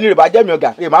ẹni rẹ̀ bá jẹ́ mi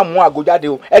ọ̀gá rẹ̀ máa mú àgọ́ jáde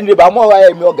o ẹni rẹ̀ bá mú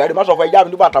ẹ̀mí ọ̀gá rẹ̀ máa sọ fún ẹja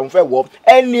mi nígbà táwọn fẹ́ wọ̀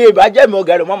ẹni rẹ̀ bá jẹ́ mi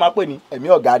ọ̀gá rẹ̀ máa pè ní ẹ̀mí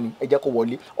ọ̀gá ni ẹ jẹ́ kó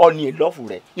wọlé ọ̀ni ìlọ́fù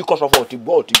rẹ̀ ikọ̀ sọ fún ọtí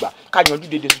gbọ́ ọtí gbà ká yanjú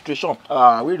dédé situation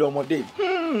wíìrì ọmọdé.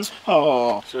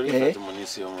 sórí ìfẹ́ tí mo ní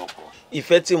sí ọmọ pọ̀.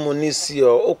 Ìfẹ́ tí mo ní sí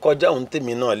ọ ó kọjá ohun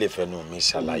tèmi náà lè fẹnu mi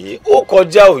ṣàlàyé ó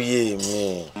kọjá òye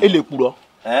mi. ẹ lè purọ́.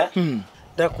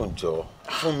 dákun jọ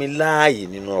fún mi láàyè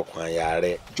nínú ọkàn àyà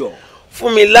rẹ jọ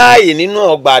fún mi láàyè nínú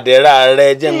ọgbà àdẹ́rà rẹ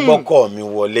jẹ́ ń gbọ́kọ̀ mi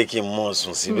wọlé kí n mọ̀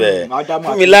sùn síbẹ̀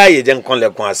fún mi láàyè jẹ́ ń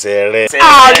kanlẹ̀kùn àṣẹ rẹ.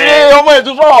 ààrẹ ọmọ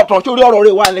ètò sọ̀rọ̀ ọ̀tọ̀ sórí ọ̀rọ̀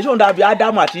rẹ̀ wà ní ṣé òun dàbí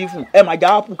ádámù àti ìfù ẹ máa já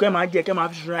ápù kẹ́ máa jẹ kẹ́ máa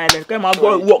fi ṣura ẹ̀ kẹ́ máa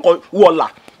gbọ́ wọ̀là.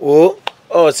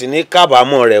 ó sì ní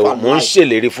kábàámọ̀ rẹ̀ o mò ń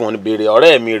ṣèlérí fún ọ béèrè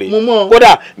ọ̀rẹ́ mi rè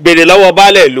kódà béèrè lọ́wọ́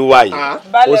baálẹ̀ ìlú wa yìí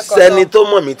kò sẹ́ni tó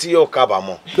mọ̀ mí tí yóò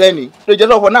kábàámọ̀. bẹ́ẹ̀ni lè jẹ́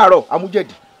sọ́fọ̀ náàárọ̀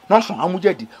amújẹ̀dì nọ́ọ̀sán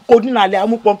amújẹ̀dì kó dín náà alẹ́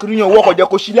amúpọ̀nkiri yan owó ọkọ̀ jẹ́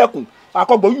kó sílẹ̀kùn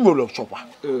akọgbọ yìí lọ sọpà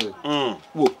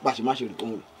wo bá ṣe má ṣe rè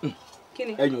òun rè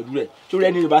ẹyàn ojú rẹ torí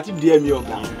ẹni yorùbá ti di ẹmí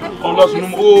ọgá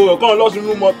kan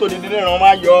lọsùnú mọ́tò ní dídé ìran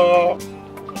máa yọ.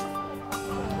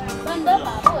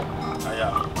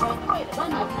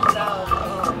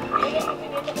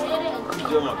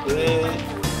 ìjọ mọ̀ pé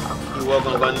ìwọ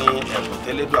gangan ní ẹ̀bùn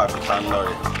tẹ́lẹ̀dọ̀ àfihàn ń lọ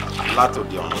rẹ̀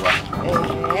látòdì ọ̀run wa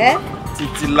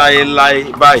títí láéláé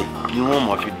báyìí ni wọ́n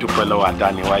mọ̀ fi dúpẹ́ lọ́wọ́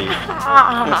àdániwáyé.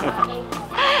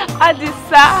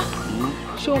 Àdìsá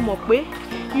ṣé o mọ̀ pé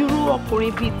irú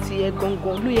ọkùnrin bíi tiẹ̀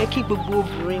gangan ló yẹ kí gbogbo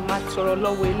obìnrin máa tọrọ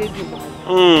lọ́wọ́ Elédùmarè.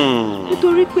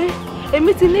 Nítorí pé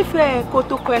èmi ti nífẹ̀ẹ́ kó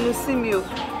tó kọ ẹnu sí mi o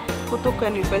kó tó kọ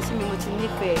ẹnu ìfẹ́ sí mi mo ti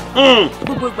nífẹ̀ẹ́.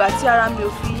 Gbogbo ìgbà tí ara mi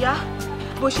ò fi yá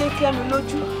bó ṣe kẹ́ mi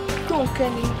lójú tó ń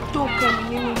kẹ́ni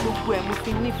nínú gbogbo ẹ̀ mo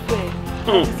fi nífẹ̀ẹ́.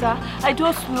 Àdìsá I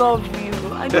just love you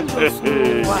I don't just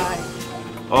know why.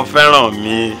 Ó fẹ́ràn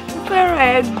mi. Ó fẹ́ràn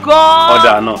ẹ gan-an.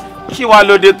 Ọ̀dà náà kí wàá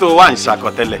lóde tó wà ń ṣakọ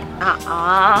tẹ́lẹ̀.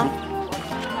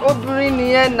 Obìnrin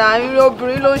nìyẹn náà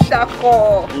obìnrin ló ń ṣakọ.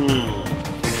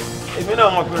 Èmi náà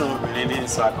mọ̀ pé obìnrin ní ń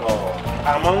ṣakọ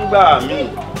àmọ́ ń gbà mí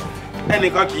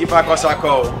ẹnìkan kì í fakọ ṣakọ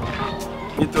o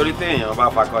nítorí téèyàn bá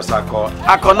fakọ ṣakọ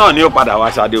akọ náà ni ó padà wá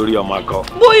ṣadé orí ọmọ akọ.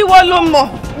 Bó ìwọ ló mọ̀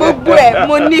gbogbo ẹ̀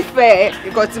mo nífẹ̀ẹ́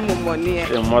nǹkan tí mo mọ̀ nìyẹn.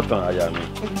 ṣé mọ́tàn àyà mi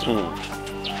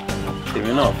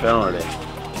èmi náà fẹ́ràn rẹ̀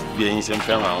bí ẹ̀yin ṣe ń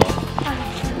fẹ́ràn àwọn.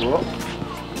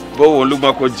 bówó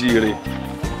olúgbọ́n kó jíire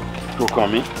kò kàn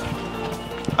mí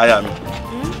aya mi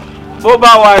bó bá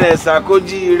wà rẹ̀ ṣàkó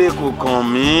jíire kò kàn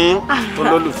mí tó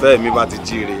lólùfẹ́ mi bá ti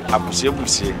jíire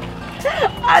àbùṣebùṣe.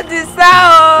 Àdìsá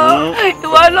o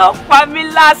ìwọ ló pa mí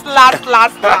last.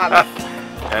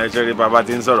 ẹ ṣe rí bàbá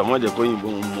tí ń sọ̀rọ̀ mọ̀jẹ̀ kó yìnbó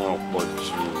ń mú ọ̀pọ̀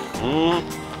jù.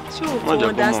 ṣé o kò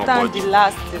understand the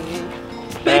last ni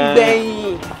pé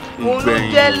gbẹ̀yìn òun ló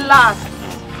jẹ́ last.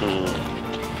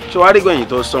 ṣé wàá rí gbẹ̀yìn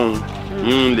tó sọ̀hún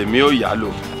lèmi ò yá lò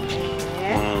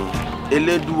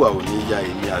Elédùà ò ní ya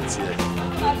èmi àti ẹ̀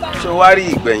ṣé wàá rí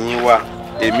ìgbẹ̀yìn wa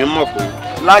èmi mọ̀ pé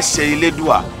láṣẹ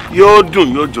Elédùà yóò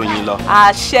dùn yóò jòyìn lọ.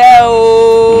 àṣẹ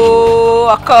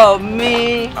o ọkọ mi.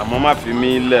 àmọ́ má fi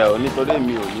mí lẹ̀ ọ́ nítorí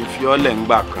mi ò ní fi ọ́ lẹ̀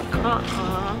ńgbà kankan.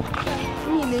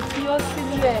 mi lè fi ọ́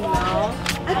sílẹ̀ náà.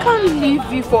 I can't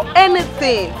leave you for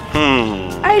anything.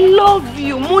 I love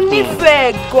you. Mo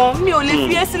nífẹ̀ẹ́ gan. Mi ò lè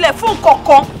fi ẹ́ sílẹ̀ fún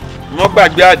kankan. Mo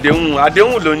gbàgbé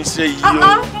àdéhùn ló ń ṣe yìí o.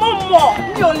 Mo mọ̀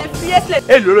mi ò lè fi ẹ́sẹ̀.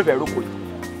 Èlò ló fẹ́ roko yìí.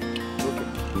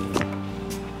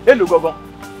 Èlò gangan.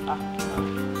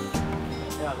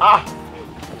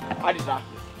 Àdìsá.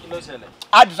 Kí ló ṣẹlẹ̀?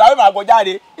 Àdìsá ló máa gbọ́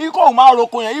jáde. Ikọ̀ òun máa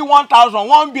roko yẹn yí 1,000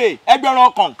 1 bay ẹgbẹ̀rún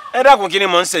ọkàn. Ẹ dákun kí ni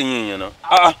mò ń sẹ̀yìn èèyàn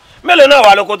náà? Mélòó náà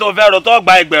wà lóko tó fẹ́ ro tó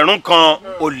gba ẹgbẹ̀rún kan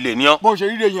olè ní ọ. Bó ṣe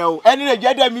ríre yẹn o ẹni lè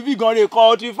jẹ́ dẹ́mi bí gan re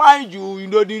kọ́ ti fáìn ju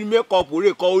ìlódì mékọ̀pù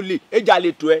rè kọ́ ó lè éjà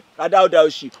lè tó ẹ rádá ó da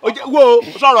òṣì. Wo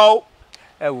sọ̀rọ̀ o.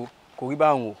 Ẹ wo kò rí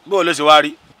báwọn o. Bó o lè ṣe wá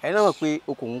rí. Ẹ náà mọ̀ pé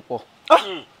okòwò ń pọ̀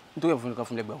nítorí ẹ̀fọn nìkan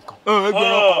fún ẹgbẹ̀rún kan.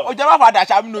 Ẹgbẹ̀rún kan o jẹ́ bá fàdà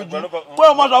sàmì lójú pé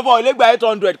o mọ̀ sọ fún ọ ilé gba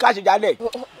 800 káṣí jálẹ̀.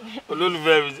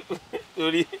 Olólùfẹ́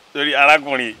mi torí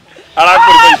arákùnrin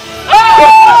bẹ́ẹ̀.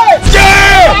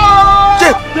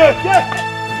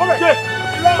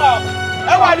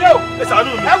 Ẹ wà ní o. Ẹ ṣàánú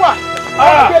mi. Ẹ wà.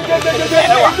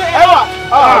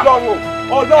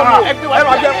 Ọlọ́run ẹ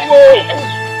máa jẹ wo.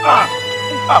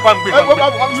 Bá ń gbé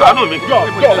ṣàánú mi.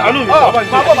 Ṣàánú mi. Máa bọ̀. Ẹ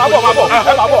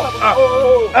máa bọ̀.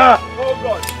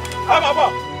 Ẹ máa bọ̀.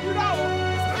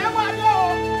 Ẹ wà ní o.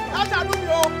 Ẹ ṣàánú mi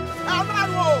o.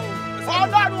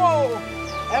 Ọlọ́run o.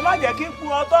 Ẹ má jẹ́ kí n kun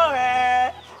ọtọ́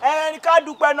rẹ̀. Ẹni ká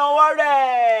dúpẹ́ náwó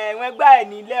rẹ̀ wọ́n gbá ẹ̀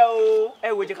nílẹ̀ o. Ẹ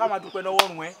wò jẹ́ ká máa dúpẹ́ náwó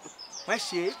rùn ẹ́. Wọ́n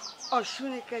ṣe é. Ọ̀ṣun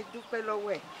ni kẹ́ dúpẹ́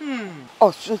lọ́wọ́ ẹ̀.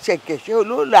 Ọ̀ṣun ṣẹ̀gẹ̀ṣẹ̀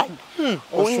olóòlà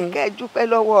òun ni kẹ́ dúpẹ́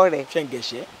lọ́wọ́ rẹ̀.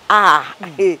 Ṣẹ̀gẹ̀ṣẹ̀.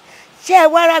 Ṣé ẹ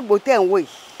wá ràgbò tẹ̀ ń wò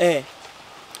yìí?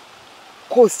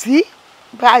 Kò sí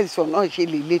bá àìsàn náà ṣe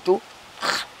lè le tó.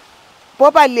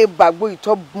 Bọ́ bá lè gbàgbó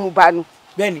ìtọ́ mú banu.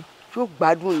 Bẹ́ẹ̀ni. Yóò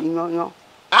gbádùn ní yányán.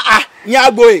 Ní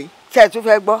agbo yìí. Ṣé ẹ tún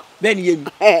fẹ́ gbọ́? Bẹ́ẹ̀ni yé mi.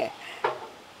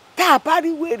 Tá a bá rí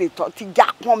wèrè tó ti já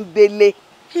pọ́nbélé.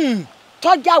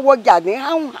 Tọ́jà wọjà ní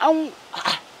háhùn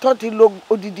tó ti lo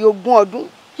odidi 20 ọdún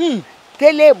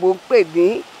tẹ́lẹ̀ èbó ń pè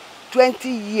ní 20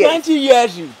 years. 20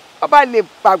 years. Ọba lè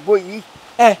pàgbó yìí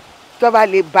tọ́ba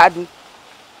lè bàdùn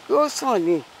yóò sàn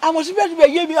ni. Àmọ́ síbẹ̀síbẹ̀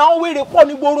yé mi àwọn wèrè pọ̀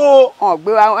ní gbòòrò. Wọ́n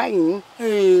gbé wa wáyé.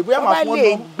 Ọba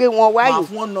lè gbé wọn wáyé. Máa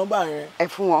fún wọn nọ́mbà rẹ. Ẹ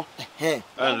fún wọn.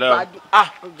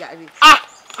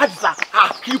 Àdìsá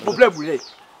kí ni pọ́blẹ́mù rẹ?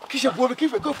 Kí ṣe bo kí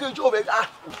fẹ́ kí ojú ọbẹ̀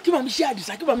kí màá mi ṣe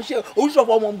Àdìsá kí màá mi ṣe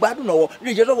oríṣiríṣi ọmọ gbádùn náà wọ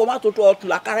ní ìjẹ́ sọ́fọ́ má tó tó ọtún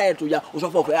lákàrà ẹ̀ tó ya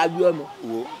òṣọ́fọ́ fẹ́ agbé ọmọ.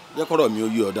 Wo jẹ́ kọ́rọ̀ mi ó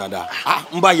yé ọ dáadáa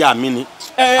ń bá ya mi ni.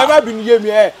 Ẹ má bínú yé mi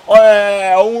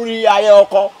òun rí ayé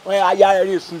ọkọ aya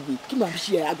rẹ̀ ṣùgbọ́n kí màá mi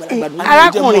ṣe àgbàlagbà ní.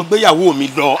 Arákùnrin gbéyàwó mi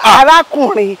lọ.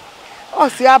 Arákùnrin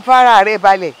ọ̀sẹ̀ afárá rẹ̀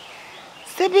balẹ̀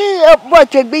ṣé bí bó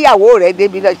ṣe gbéyàwó rẹ̀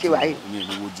débi náà ṣe wáyé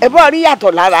ẹ bọ́ rí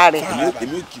yàtọ̀ lára rẹ̀. Èmi ò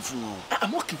kì í fún wọn.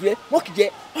 Àmọ́ kì í fẹ́ wọ́n kì í jẹ́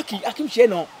wọ́n kì í akíníṣẹ́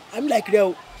náà àmì láìkí rẹ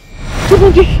o.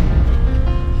 Túbúndé.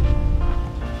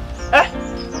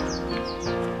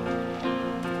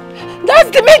 That's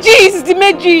the méjì, it's the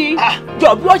méjì.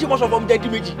 Jọ bí wọ́n ṣe mọ sọ fún mi jẹ́ di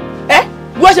méjì.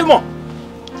 Bí wọ́n ṣe mọ̀.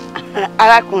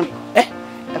 Arákùnrin ẹ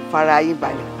fara yín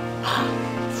balẹ̀.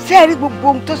 Ṣé ẹ rí gbogbo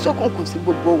ohun tó ṣókùnkùn sí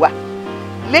gbogbo wa?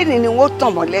 Lẹ́ni ni wọ́n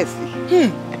tàn mọ́lẹ̀ sí.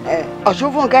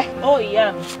 Ọ̀ṣunfúnkẹ́. Ó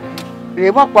ìyá mi.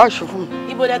 Rèé mọ̀ pọ̀ Ọ̀ṣunfún.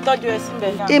 Ibo lẹ tọ́jú ẹ sí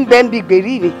bẹ́ẹ̀ náà. Ìbẹ̀ ń bi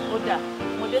gbèrí ni. Ó dà,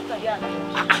 mo dé tàn yá mi.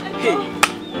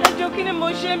 Ẹjọ́ kí ni mo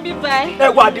ṣe ń bí báyìí? Ẹ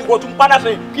wà dín kò tún padà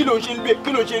sẹ́yìn kí ló ń ṣe ń gbé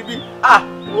kí ló ń ṣe ń gbé.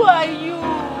 Who are you?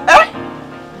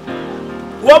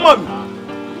 Wọ́n mọ̀ mí.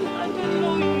 I don't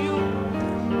know you.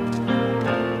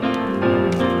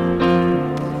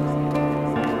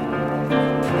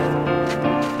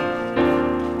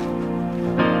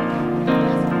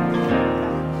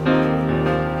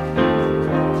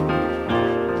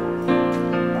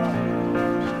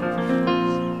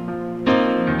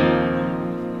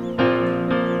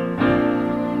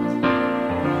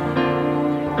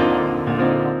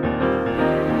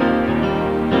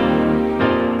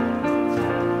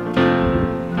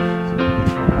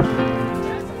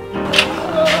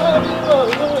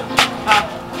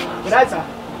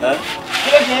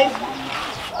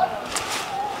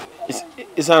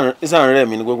 Ìsàn rẹ̀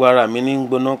mi ní gbogbo ara mi ní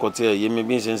gbóná kò tí ẹ̀ yé mi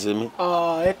bí n ṣe ń ṣe mí.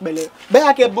 Ẹ pẹ̀lẹ́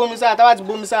bẹ́ẹ̀ kẹ́ bomi sára táwa ti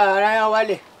bomi sára ara yẹn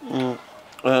wálẹ̀.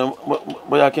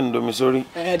 Bóyá kí n domi sórí.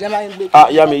 Ẹ̀ẹ́dẹ́ máa ń gbé.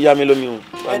 Yá mi lómi o.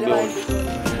 Ẹ̀ẹ́dẹ́ máa ń gbé.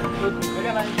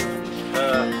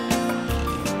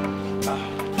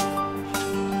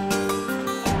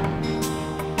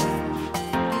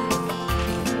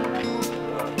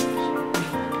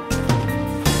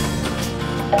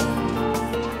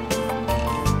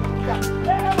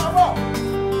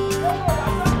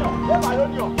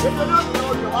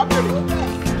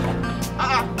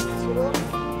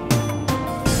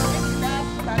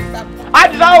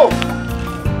 Àdìsá o!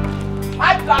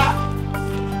 Àdìsá!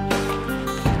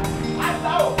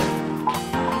 Àdìsá o!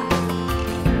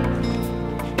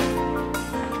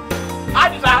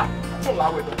 Àdìsá!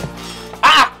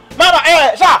 Mama,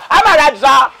 sir, I'm not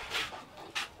Àdìsá.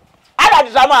 I'm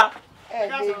Àdìsá, ma.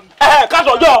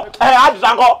 sọjọ́ Àdìsá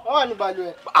ńkọ́. Wọ́n ní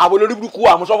balùwẹ̀. Àwọn olórí burúkú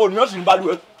àmúṣọ́fọ́ ni wọ́n sì ń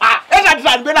balùwẹ̀. Ẹ ṣe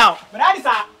Àdìsá nígbẹ́ náà. Bẹ̀rẹ̀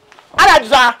Àdìsá.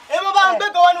 Àdìsá. Ẹ mo bá ń gbé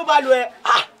kan wọ́n ní balùwẹ̀.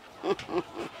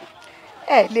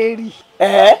 Ẹ lè rí.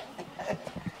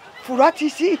 Fùrọ̀ ti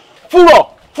sí.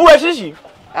 Fúrọ̀ sísì.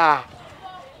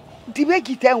 Di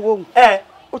méjì tẹ́ ń wò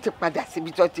ó ti padà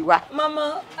síbi tó ti wá.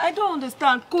 Mama, I don't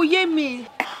understand. Kò yé mi.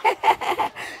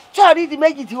 Sọ́ọ̀rí di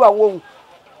méjì tí wọ́n wò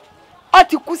ó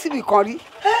ti kú síbi kan rí.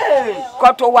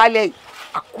 Kọ́ tó wálẹ̀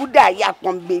àkúdàáyà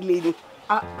pọ́nbélé ni.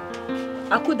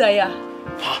 Àkúdàáyà.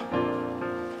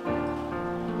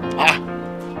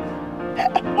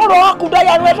 Ọ̀rọ̀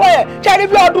àkúdàáyà ni wọ́n sọ yẹn. Ṣé ẹni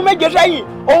bí ọdún méje sẹ́yìn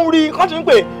òun rí nǹkan tí ń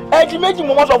pè di méjì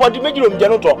mo mọ́ sọ fún di méjì lòún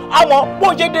jẹnu tọ̀. Àmọ́ bó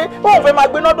ṣe dé bóun fẹ́ máa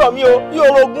gbé nọ́dọ̀ mi o bí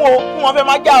orogún o bí wọ́n fẹ́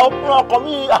máa já o bí wọ́n kọ́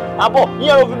mi àbọ̀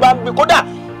ìyẹn ló fi bá ń gbé kódà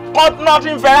náà ti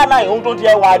ń fẹ́ràn náà òun tó ti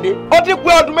ẹ̀ wá dé. Ó ti pé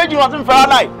ọdún méjì náà ti ń fẹ́ràn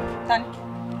náà.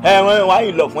 Wọ́n wá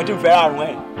yìí lọ fún ti ń fẹ́ràn àrùn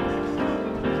ẹ̀.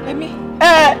 Èmi.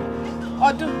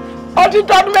 Ọdún. Ó ti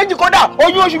tó ọdún méjì kódà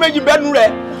oyún oṣù méjì bẹ́nu rẹ̀.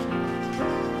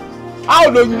 A ò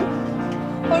lóyún.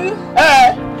 Oyún.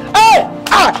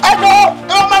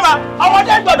 Ẹ̀jọ̀ mama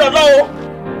ọmọdé gbọ́dọ̀ lọ o.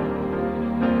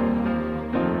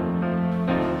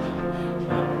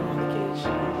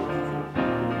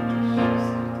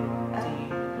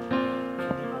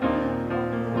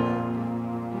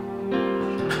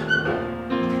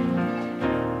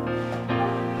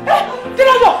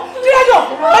 Derayo,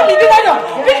 mami Derayo.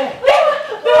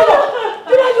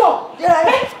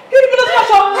 Kí ni bí ló ti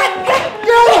sọ?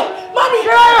 Derayo, mami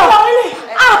Derayo.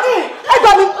 Ẹ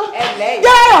gbà mí.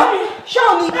 Derayo, ṣé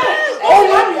o ní?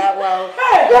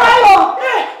 Derayo.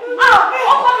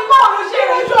 Ọkọ mi máa ń ṣe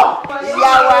ìrẹjọ.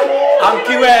 Ìyá wa.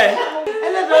 Àǹkíwẹ́.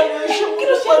 Kí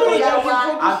ló ṣe lórí ìjà wa?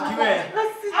 Àǹkíwẹ́.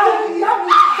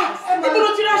 Ibi ló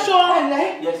ti ráṣọ.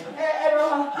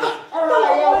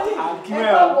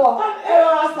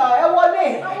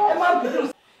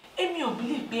 Èmi ò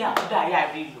believe pé àkúdàáyà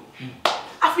rí lò.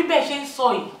 Àfi bẹ́ẹ̀ ṣe ń sọ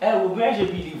yìí. Ẹ wo bí ẹ ṣe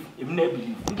believe èmi náà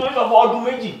believe. Nítorí sọ fún ọdún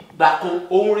méjì gbàkó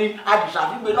ohun rí Àdìsá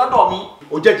gbígbé lọ́dọ̀ mi.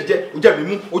 Ó jẹ́ jíjẹ, ó jẹ́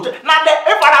mímú, ó jẹ́ nádẹ́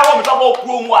ẹ fara wọ́n mi sọ́kọ́ òkú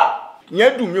ohun wa.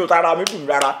 Ìyẹn dùn mí o, tara mi dùn mí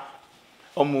rárá.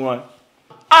 Ọmọ wọn.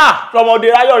 Tọmọdé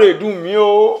ráyọ̀ rè dùn mí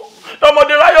o.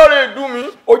 Tọmọdé ráyọ̀ rè dùn mí.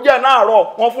 Ó jẹ́ náàárọ̀,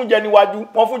 wọ́n fún jẹ níwájú,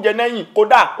 wọ́n fún jẹ lẹ́yìn.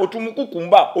 Kódà ó tún mú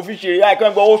kùkùmbà, ó fi ṣe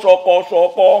àìkẹ́gbẹ́ ó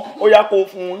sọkọ, ó yá kó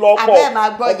fún un lọ́pọ̀. Abẹ́ máa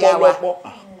gbọ́ ìyá wa.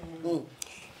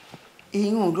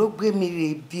 Ìyún ló gbé mi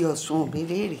rè bí Ọ̀ṣun mi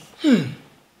léèrè.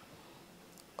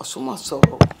 Ọ̀ṣun mọ̀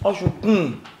sọ̀rọ̀. Ọ̀ṣun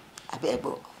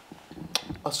abẹ́bọ̀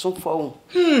Ọ̀ṣun fọhùn.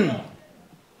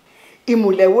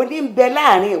 Ìmùlẹ̀ wo ní ń bẹ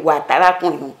láàrin ìwà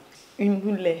àtàrákùnrin?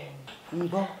 Ìmùlẹ̀. ń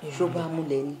gbọ́ ṣó bá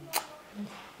múlẹ̀ ni.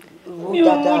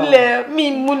 mi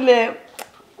múlẹ̀.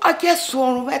 Ọjọ́ sun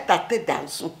oorun mẹ́ta tẹ̀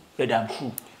dànsùn. Ẹ̀dà ń sùn.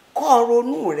 Kọ́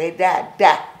ronú rẹ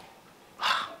dáadáa.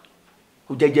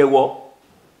 Ó jẹ́jẹ́ wọ́.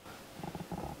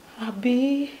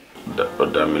 Àbí. Ó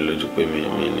dá mi lójú pé mi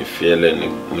ní fiẹ́lẹ̀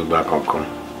nígbà kankan.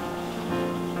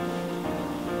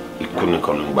 Ikú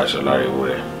nìkan ló ń gbaṣọ lára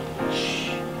ewúrẹ́.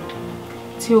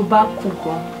 Tí o bá kú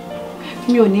gan,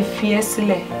 mi ò ní fi ẹ́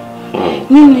sílẹ̀.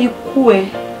 Nínú ikú ẹ,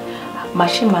 màá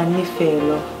ṣì máa nífẹ̀ẹ́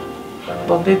lọ.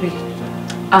 But baby,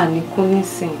 a ní kú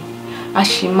nísìn. A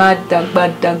ṣì máa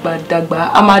dàgbà,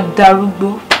 a máa darúgbó.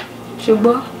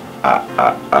 Ṣùgbọ́n.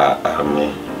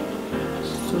 Àmín.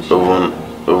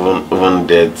 Even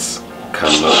death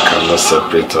cannot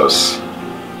separate us.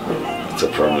 It's a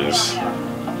promise.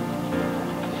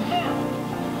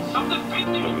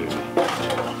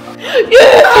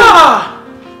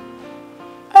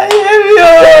 Ayé mi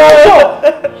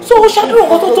o! So o ṣàdúrà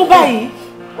nǹkan tó báyìí?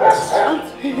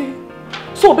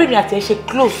 So bẹ́ẹ̀ mi àti ẹ ṣe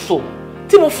close so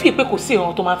tí mo fi pé kò sí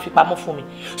ìran tó máa ń fi pamọ́ fún mi.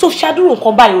 So ṣàdúrà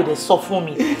nǹkan báyìí o dẹ̀ sọ fún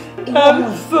mi. I'm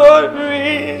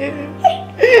sorry.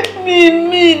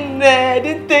 I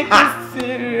didn't take it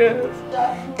serious.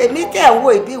 Èmi tẹ̀ ń wo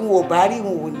ìbí wọn ò bá rí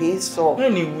wọn ò ní sọ.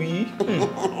 Bẹ́ẹ̀ni wí.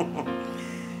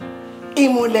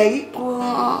 Ìmùlẹ̀ yìí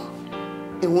gan-an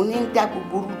òun ní ń dá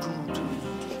gbogbo rúdurùdu.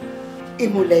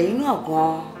 Ìmùlẹ̀ yìí náà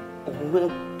gan-an òun ló ń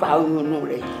fa oyún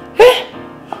rẹ̀.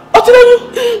 Ó ti lóyún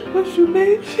oṣù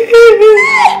méjì.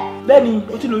 Bẹ́ẹ̀ni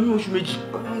ó ti lóyún oṣù méjì.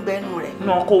 Oyún bẹ́nu rẹ̀.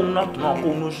 Náà kó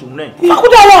oyún oṣù náà.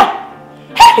 Àkúdàáyà.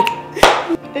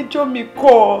 Ẹjọ́ mi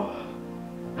kọ́.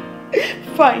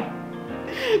 Fine.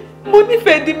 Mo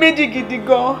nífẹ̀ẹ́ di méjì gidi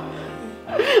gan.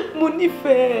 Mo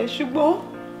nífẹ̀ẹ́ ṣùgbọ́n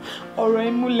ọ̀rọ̀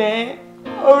ìmùlẹ̀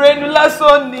ọ̀rọ̀ ẹnu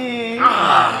lásán ni.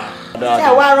 Ṣé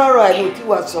àwa rọrọ̀ ẹnu tí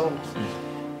wọ́n sọ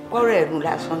ọ̀rọ̀ ẹnu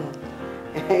lásán ni?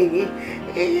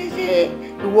 Ṣé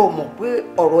ìwọ mọ̀ pé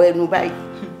ọ̀rọ̀ ẹnu báyìí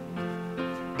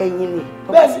ẹyin ni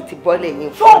bọ́bá sì ti bọ́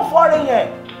lẹ́yìn fún un. Fọ́ọ̀rẹ́ yẹn.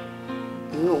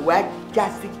 Ìyẹn ò wá já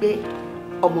sí pé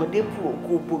ọmọdé bù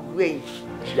òkú bojú ẹ̀yìn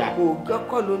òòjọ́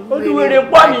kọ́ olúwèrè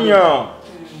pọ̀ nìyàn.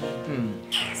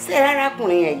 ṣé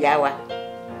arákùnrin yẹn yá wa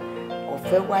kò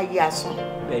fẹ́ wáyé asán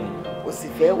kò sì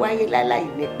fẹ́ wáyé láláì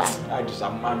nípa. Àdìsá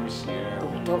máa ń ṣe ẹ.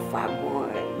 òótọ́ fagbọn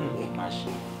rẹ̀ nìyẹn.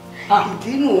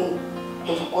 ìdí nù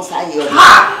ọ̀sáyé ọ̀la.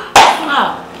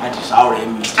 Àdìsá ọ̀rẹ́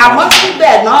mi. àmọ́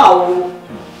síbẹ̀ náà o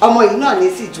ọmọ yìí náà ní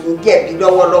sì tún jẹ̀bi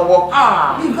lọ́wọ́lọ́wọ́.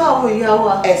 nígbà wo ìyá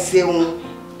wa. ẹ ṣeun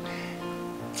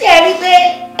tí ẹ rí pé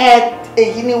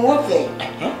èyí ni wọ́n fẹ́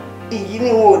èyí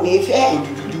ni wọn ò ní fẹ́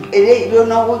eléyìí ló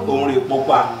náwó jù. òun rè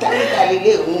pọ́pá. tálítàlí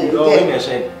lè mú un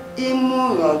jẹ́ ìmú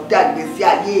ìyàn dàgbé sí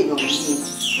ayé èèyàn yìí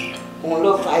òun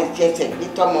ló fa ìjẹsẹ̀ gbé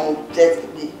tọmọ òun jẹsẹ̀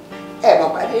gbé mọ̀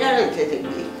pàdé yàrá ìjẹsẹ̀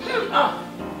gbé.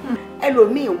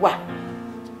 ẹlòmíì wà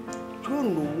yóò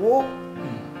lówó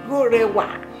yóò rẹwà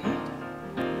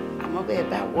àmọ́ bẹ́ẹ̀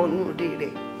bá wọnú ilé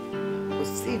rẹ̀ kò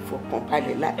sí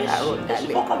ìfọ̀kànbalẹ̀ látàárọ̀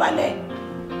dálẹ̀.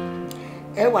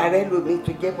 ẹwà rẹ lomi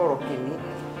tó jẹ́ bọ̀rọ̀ kìíní.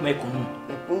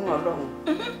 mẹ̀kúnnù ọlọ́run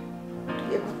tó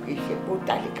yẹ kó kì í ṣe kó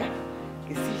tálíkà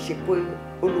kì í sì ṣe kó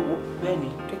olówó. bẹ́ẹ̀ni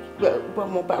tó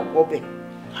ọmọ bá wọ bẹ̀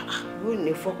yóò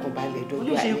ní fọ̀kànbalẹ̀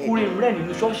dọ́jú ayé. oníṣe kúrè rẹ̀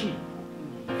nínú ṣọ́ọ̀ṣì.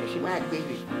 èsì máa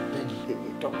gbèrè bèbè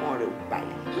tọkàn rẹ̀ ò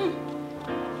balẹ̀.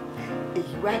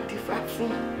 èyí wá dífá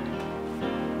fún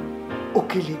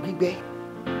òkèlè gbígbẹ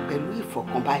pẹ̀lú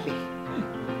ìfọ̀kànbalẹ̀.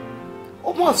 ó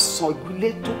mọ̀ sàn ìgbélé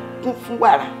tó kún fún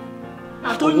wàrà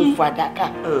àtọyìn fàdákà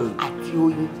àti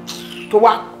oyin tó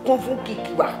wá kún fún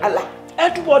kìkì wàhálà. ẹ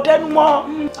túbọ̀ tẹnu mọ́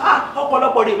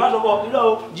ọ̀pọ̀lọpọ̀ rè má sọ fọ ilé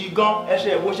o jì gan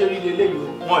ẹsẹ̀ bó ṣe rí lélẹ́yìí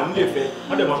o wọn ò ní lè fẹ́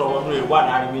wọ́n dẹ̀ mọ́ sọ fọ inú rẹ̀ wà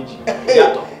láàrin méjì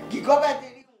yàtọ̀. kíkọ́ bá ti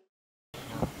rí.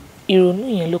 ìrònú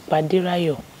yẹn ló pa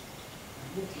Derayo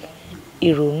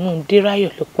ìrònú Derayo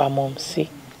ló pa Mọ́mísí.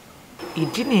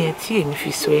 ìdí nìyẹn tí èmi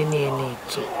fi sọ ẹni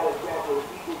ìtàn.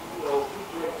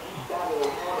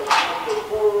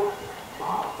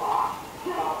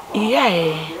 ìyá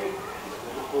ẹ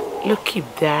ló keep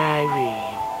diary.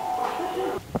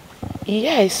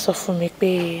 ìyá ẹ sọ fún mi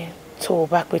pé tó o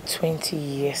bá pé 20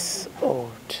 years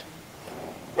old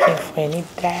kí n fún ẹ ní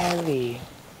diary.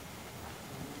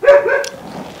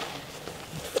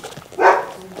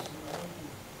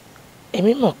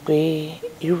 èmi mọ̀ pé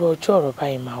irú ọjọ́ ọ̀rọ̀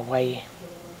báyìí máa wáyé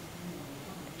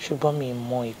ṣùgbọ́n mi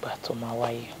mọ ìgbà tó máa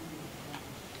wáyé.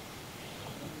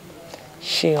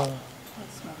 ṣeun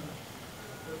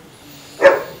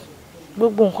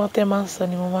gbogbo nǹkan tẹ́ máa ń sọ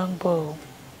ni mo máa ń gbọ́ o.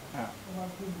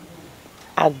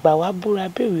 àgbà wa búra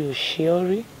béèrè ò ṣe ọ́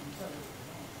rí.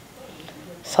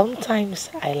 Sometimes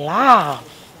I laugh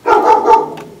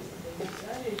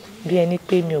bí ẹni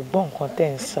pé mi ò gbọ́ nǹkan tẹ́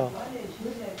ń sọ.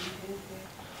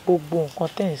 gbogbo nǹkan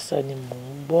tẹ́ ń sọ ni mò ń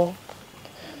gbọ́.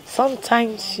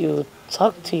 Sometimes you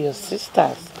talk to your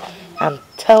sisters and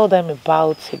tell them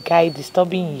about a guy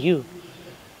disturbing you.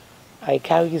 A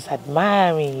guy who is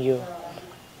admiring you.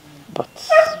 But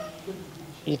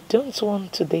you don't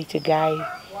want to date a guy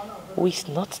who is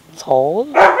not tall,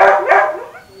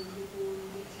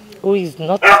 who is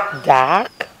not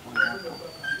dark,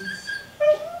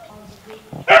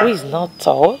 who is not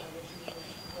tall,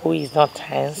 who is not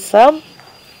handsome,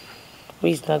 who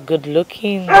is not good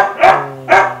looking,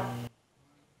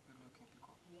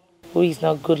 who is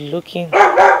not good looking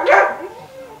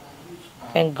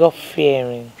and God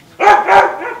fearing.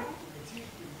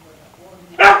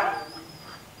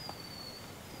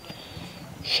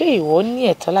 ṣé ìwọ ní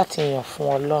ẹ̀tọ́ láti yàn fún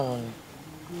Ọlọ́run ni?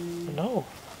 No.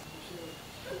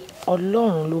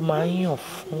 Ọlọ́run ló máa ń yàn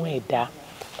fún ẹ̀dá.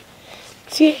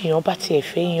 Tí èèyàn bá tiẹ̀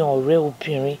fẹ́ yan ọ̀rẹ́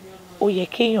obìnrin, ó yẹ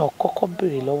kéèyàn kọ́kọ́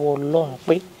béèrè lọ́wọ́ Ọlọ́run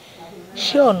pé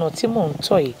ṣé ọ̀nà tí mò ń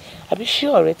tọ̀ yìí àbí ṣé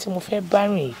ọ̀rẹ́ tí mo fẹ́ bá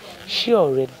rìn yìí ṣé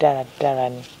ọ̀rẹ́ dáradára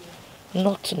ni?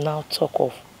 Not to now talk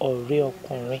of ọ̀rẹ́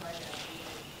ọkùnrin.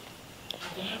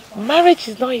 Marriage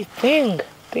is not a thing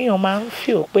téèyàn máa ń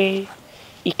feel pé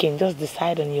you can just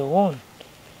decide on your own.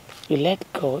 You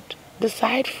let God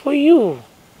decide for you.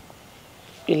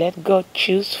 You let God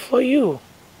choose for you.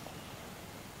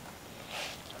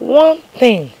 One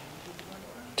thing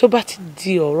tó bá ti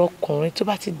di ọ̀rọ̀ ọkùnrin, tó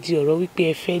bá ti di ọ̀rọ̀ wípé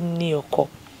ẹ fẹ́ ní ọkọ,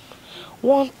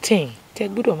 one thing tẹ́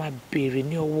gbọ́dọ̀ máa béèrè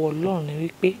ní ọwọ́ Ọlọ́run ni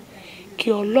wípé kí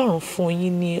Ọlọ́run fún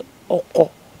yín ní ọkọ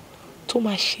tó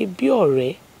máa ṣe bí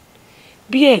ọ̀rẹ́,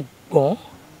 bí ẹ̀gbọ́n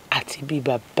àti bí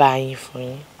bàbá yín fún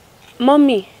yín.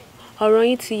 Mommy, ọ̀rọ̀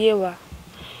yín ti yé wa.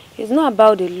 It's not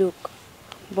about the look,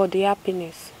 but the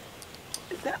happiness.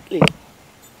 Exactly.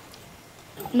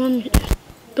 Mommy,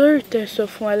 torí tẹ́ sọ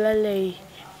fún wa lálẹ́ yìí,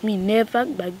 mi never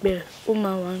gbàgbé ó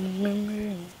máa wà ní memory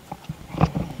mi.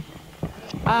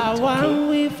 Àwa ń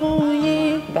wí fún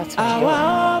yín, àwa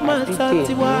ọmọ sọ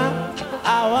tiwa,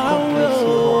 àwa ń wí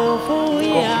fún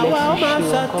yín, àwa ọmọ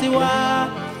sọ tiwa.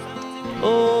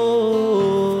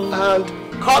 And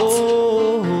Cut.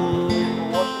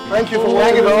 Thank you for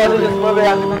watching this movie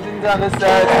and continuing to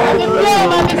understand. I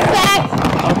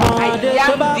am the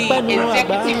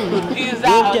executive producer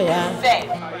of the set.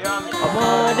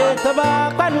 Ọmọdé tó bá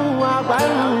pẹ́nu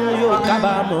àgbàrún yóò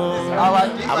kábàámọ̀.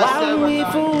 Àwa ń wí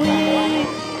fún yín,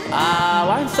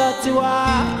 àwa ń sọ tiwa.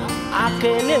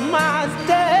 Àkèlè máa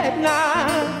ṣe náà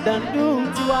dandan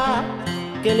tiwa.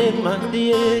 Kèlè máa di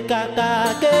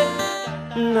kàkàké.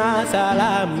 Na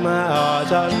sàlámà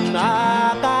ọ̀ṣọ́ náà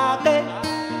kàké.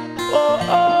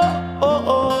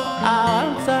 Àwa ń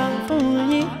sọ fún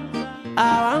yín,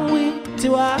 àwa ń wí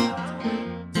tiwa.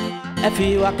 Ẹ fi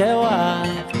wá kẹ́wàá.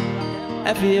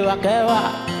 Ẹ fi wá kẹ́wàá,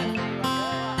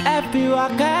 ẹ fi wá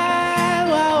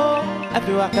kẹ́wàá o, ẹ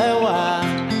fi wá kẹ́wàá.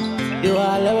 Ìwà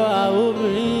lẹ́wà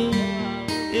obìnrin,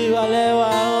 ìwà lẹ́wà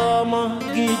ọmọ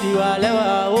gidi, ìwà lẹ́wà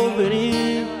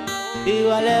obìnrin,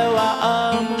 ìwà lẹ́wà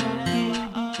ọmọ gidi.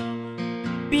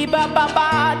 Bí bàbá bá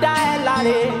dá ẹ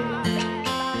láre,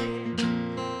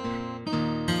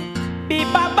 bí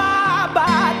bàbá bá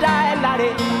dá ẹ láre,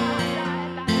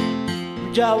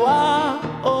 jọ̀wọ́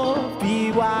ó fi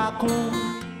wá kún.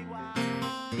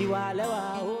 Ìwà lẹ́wà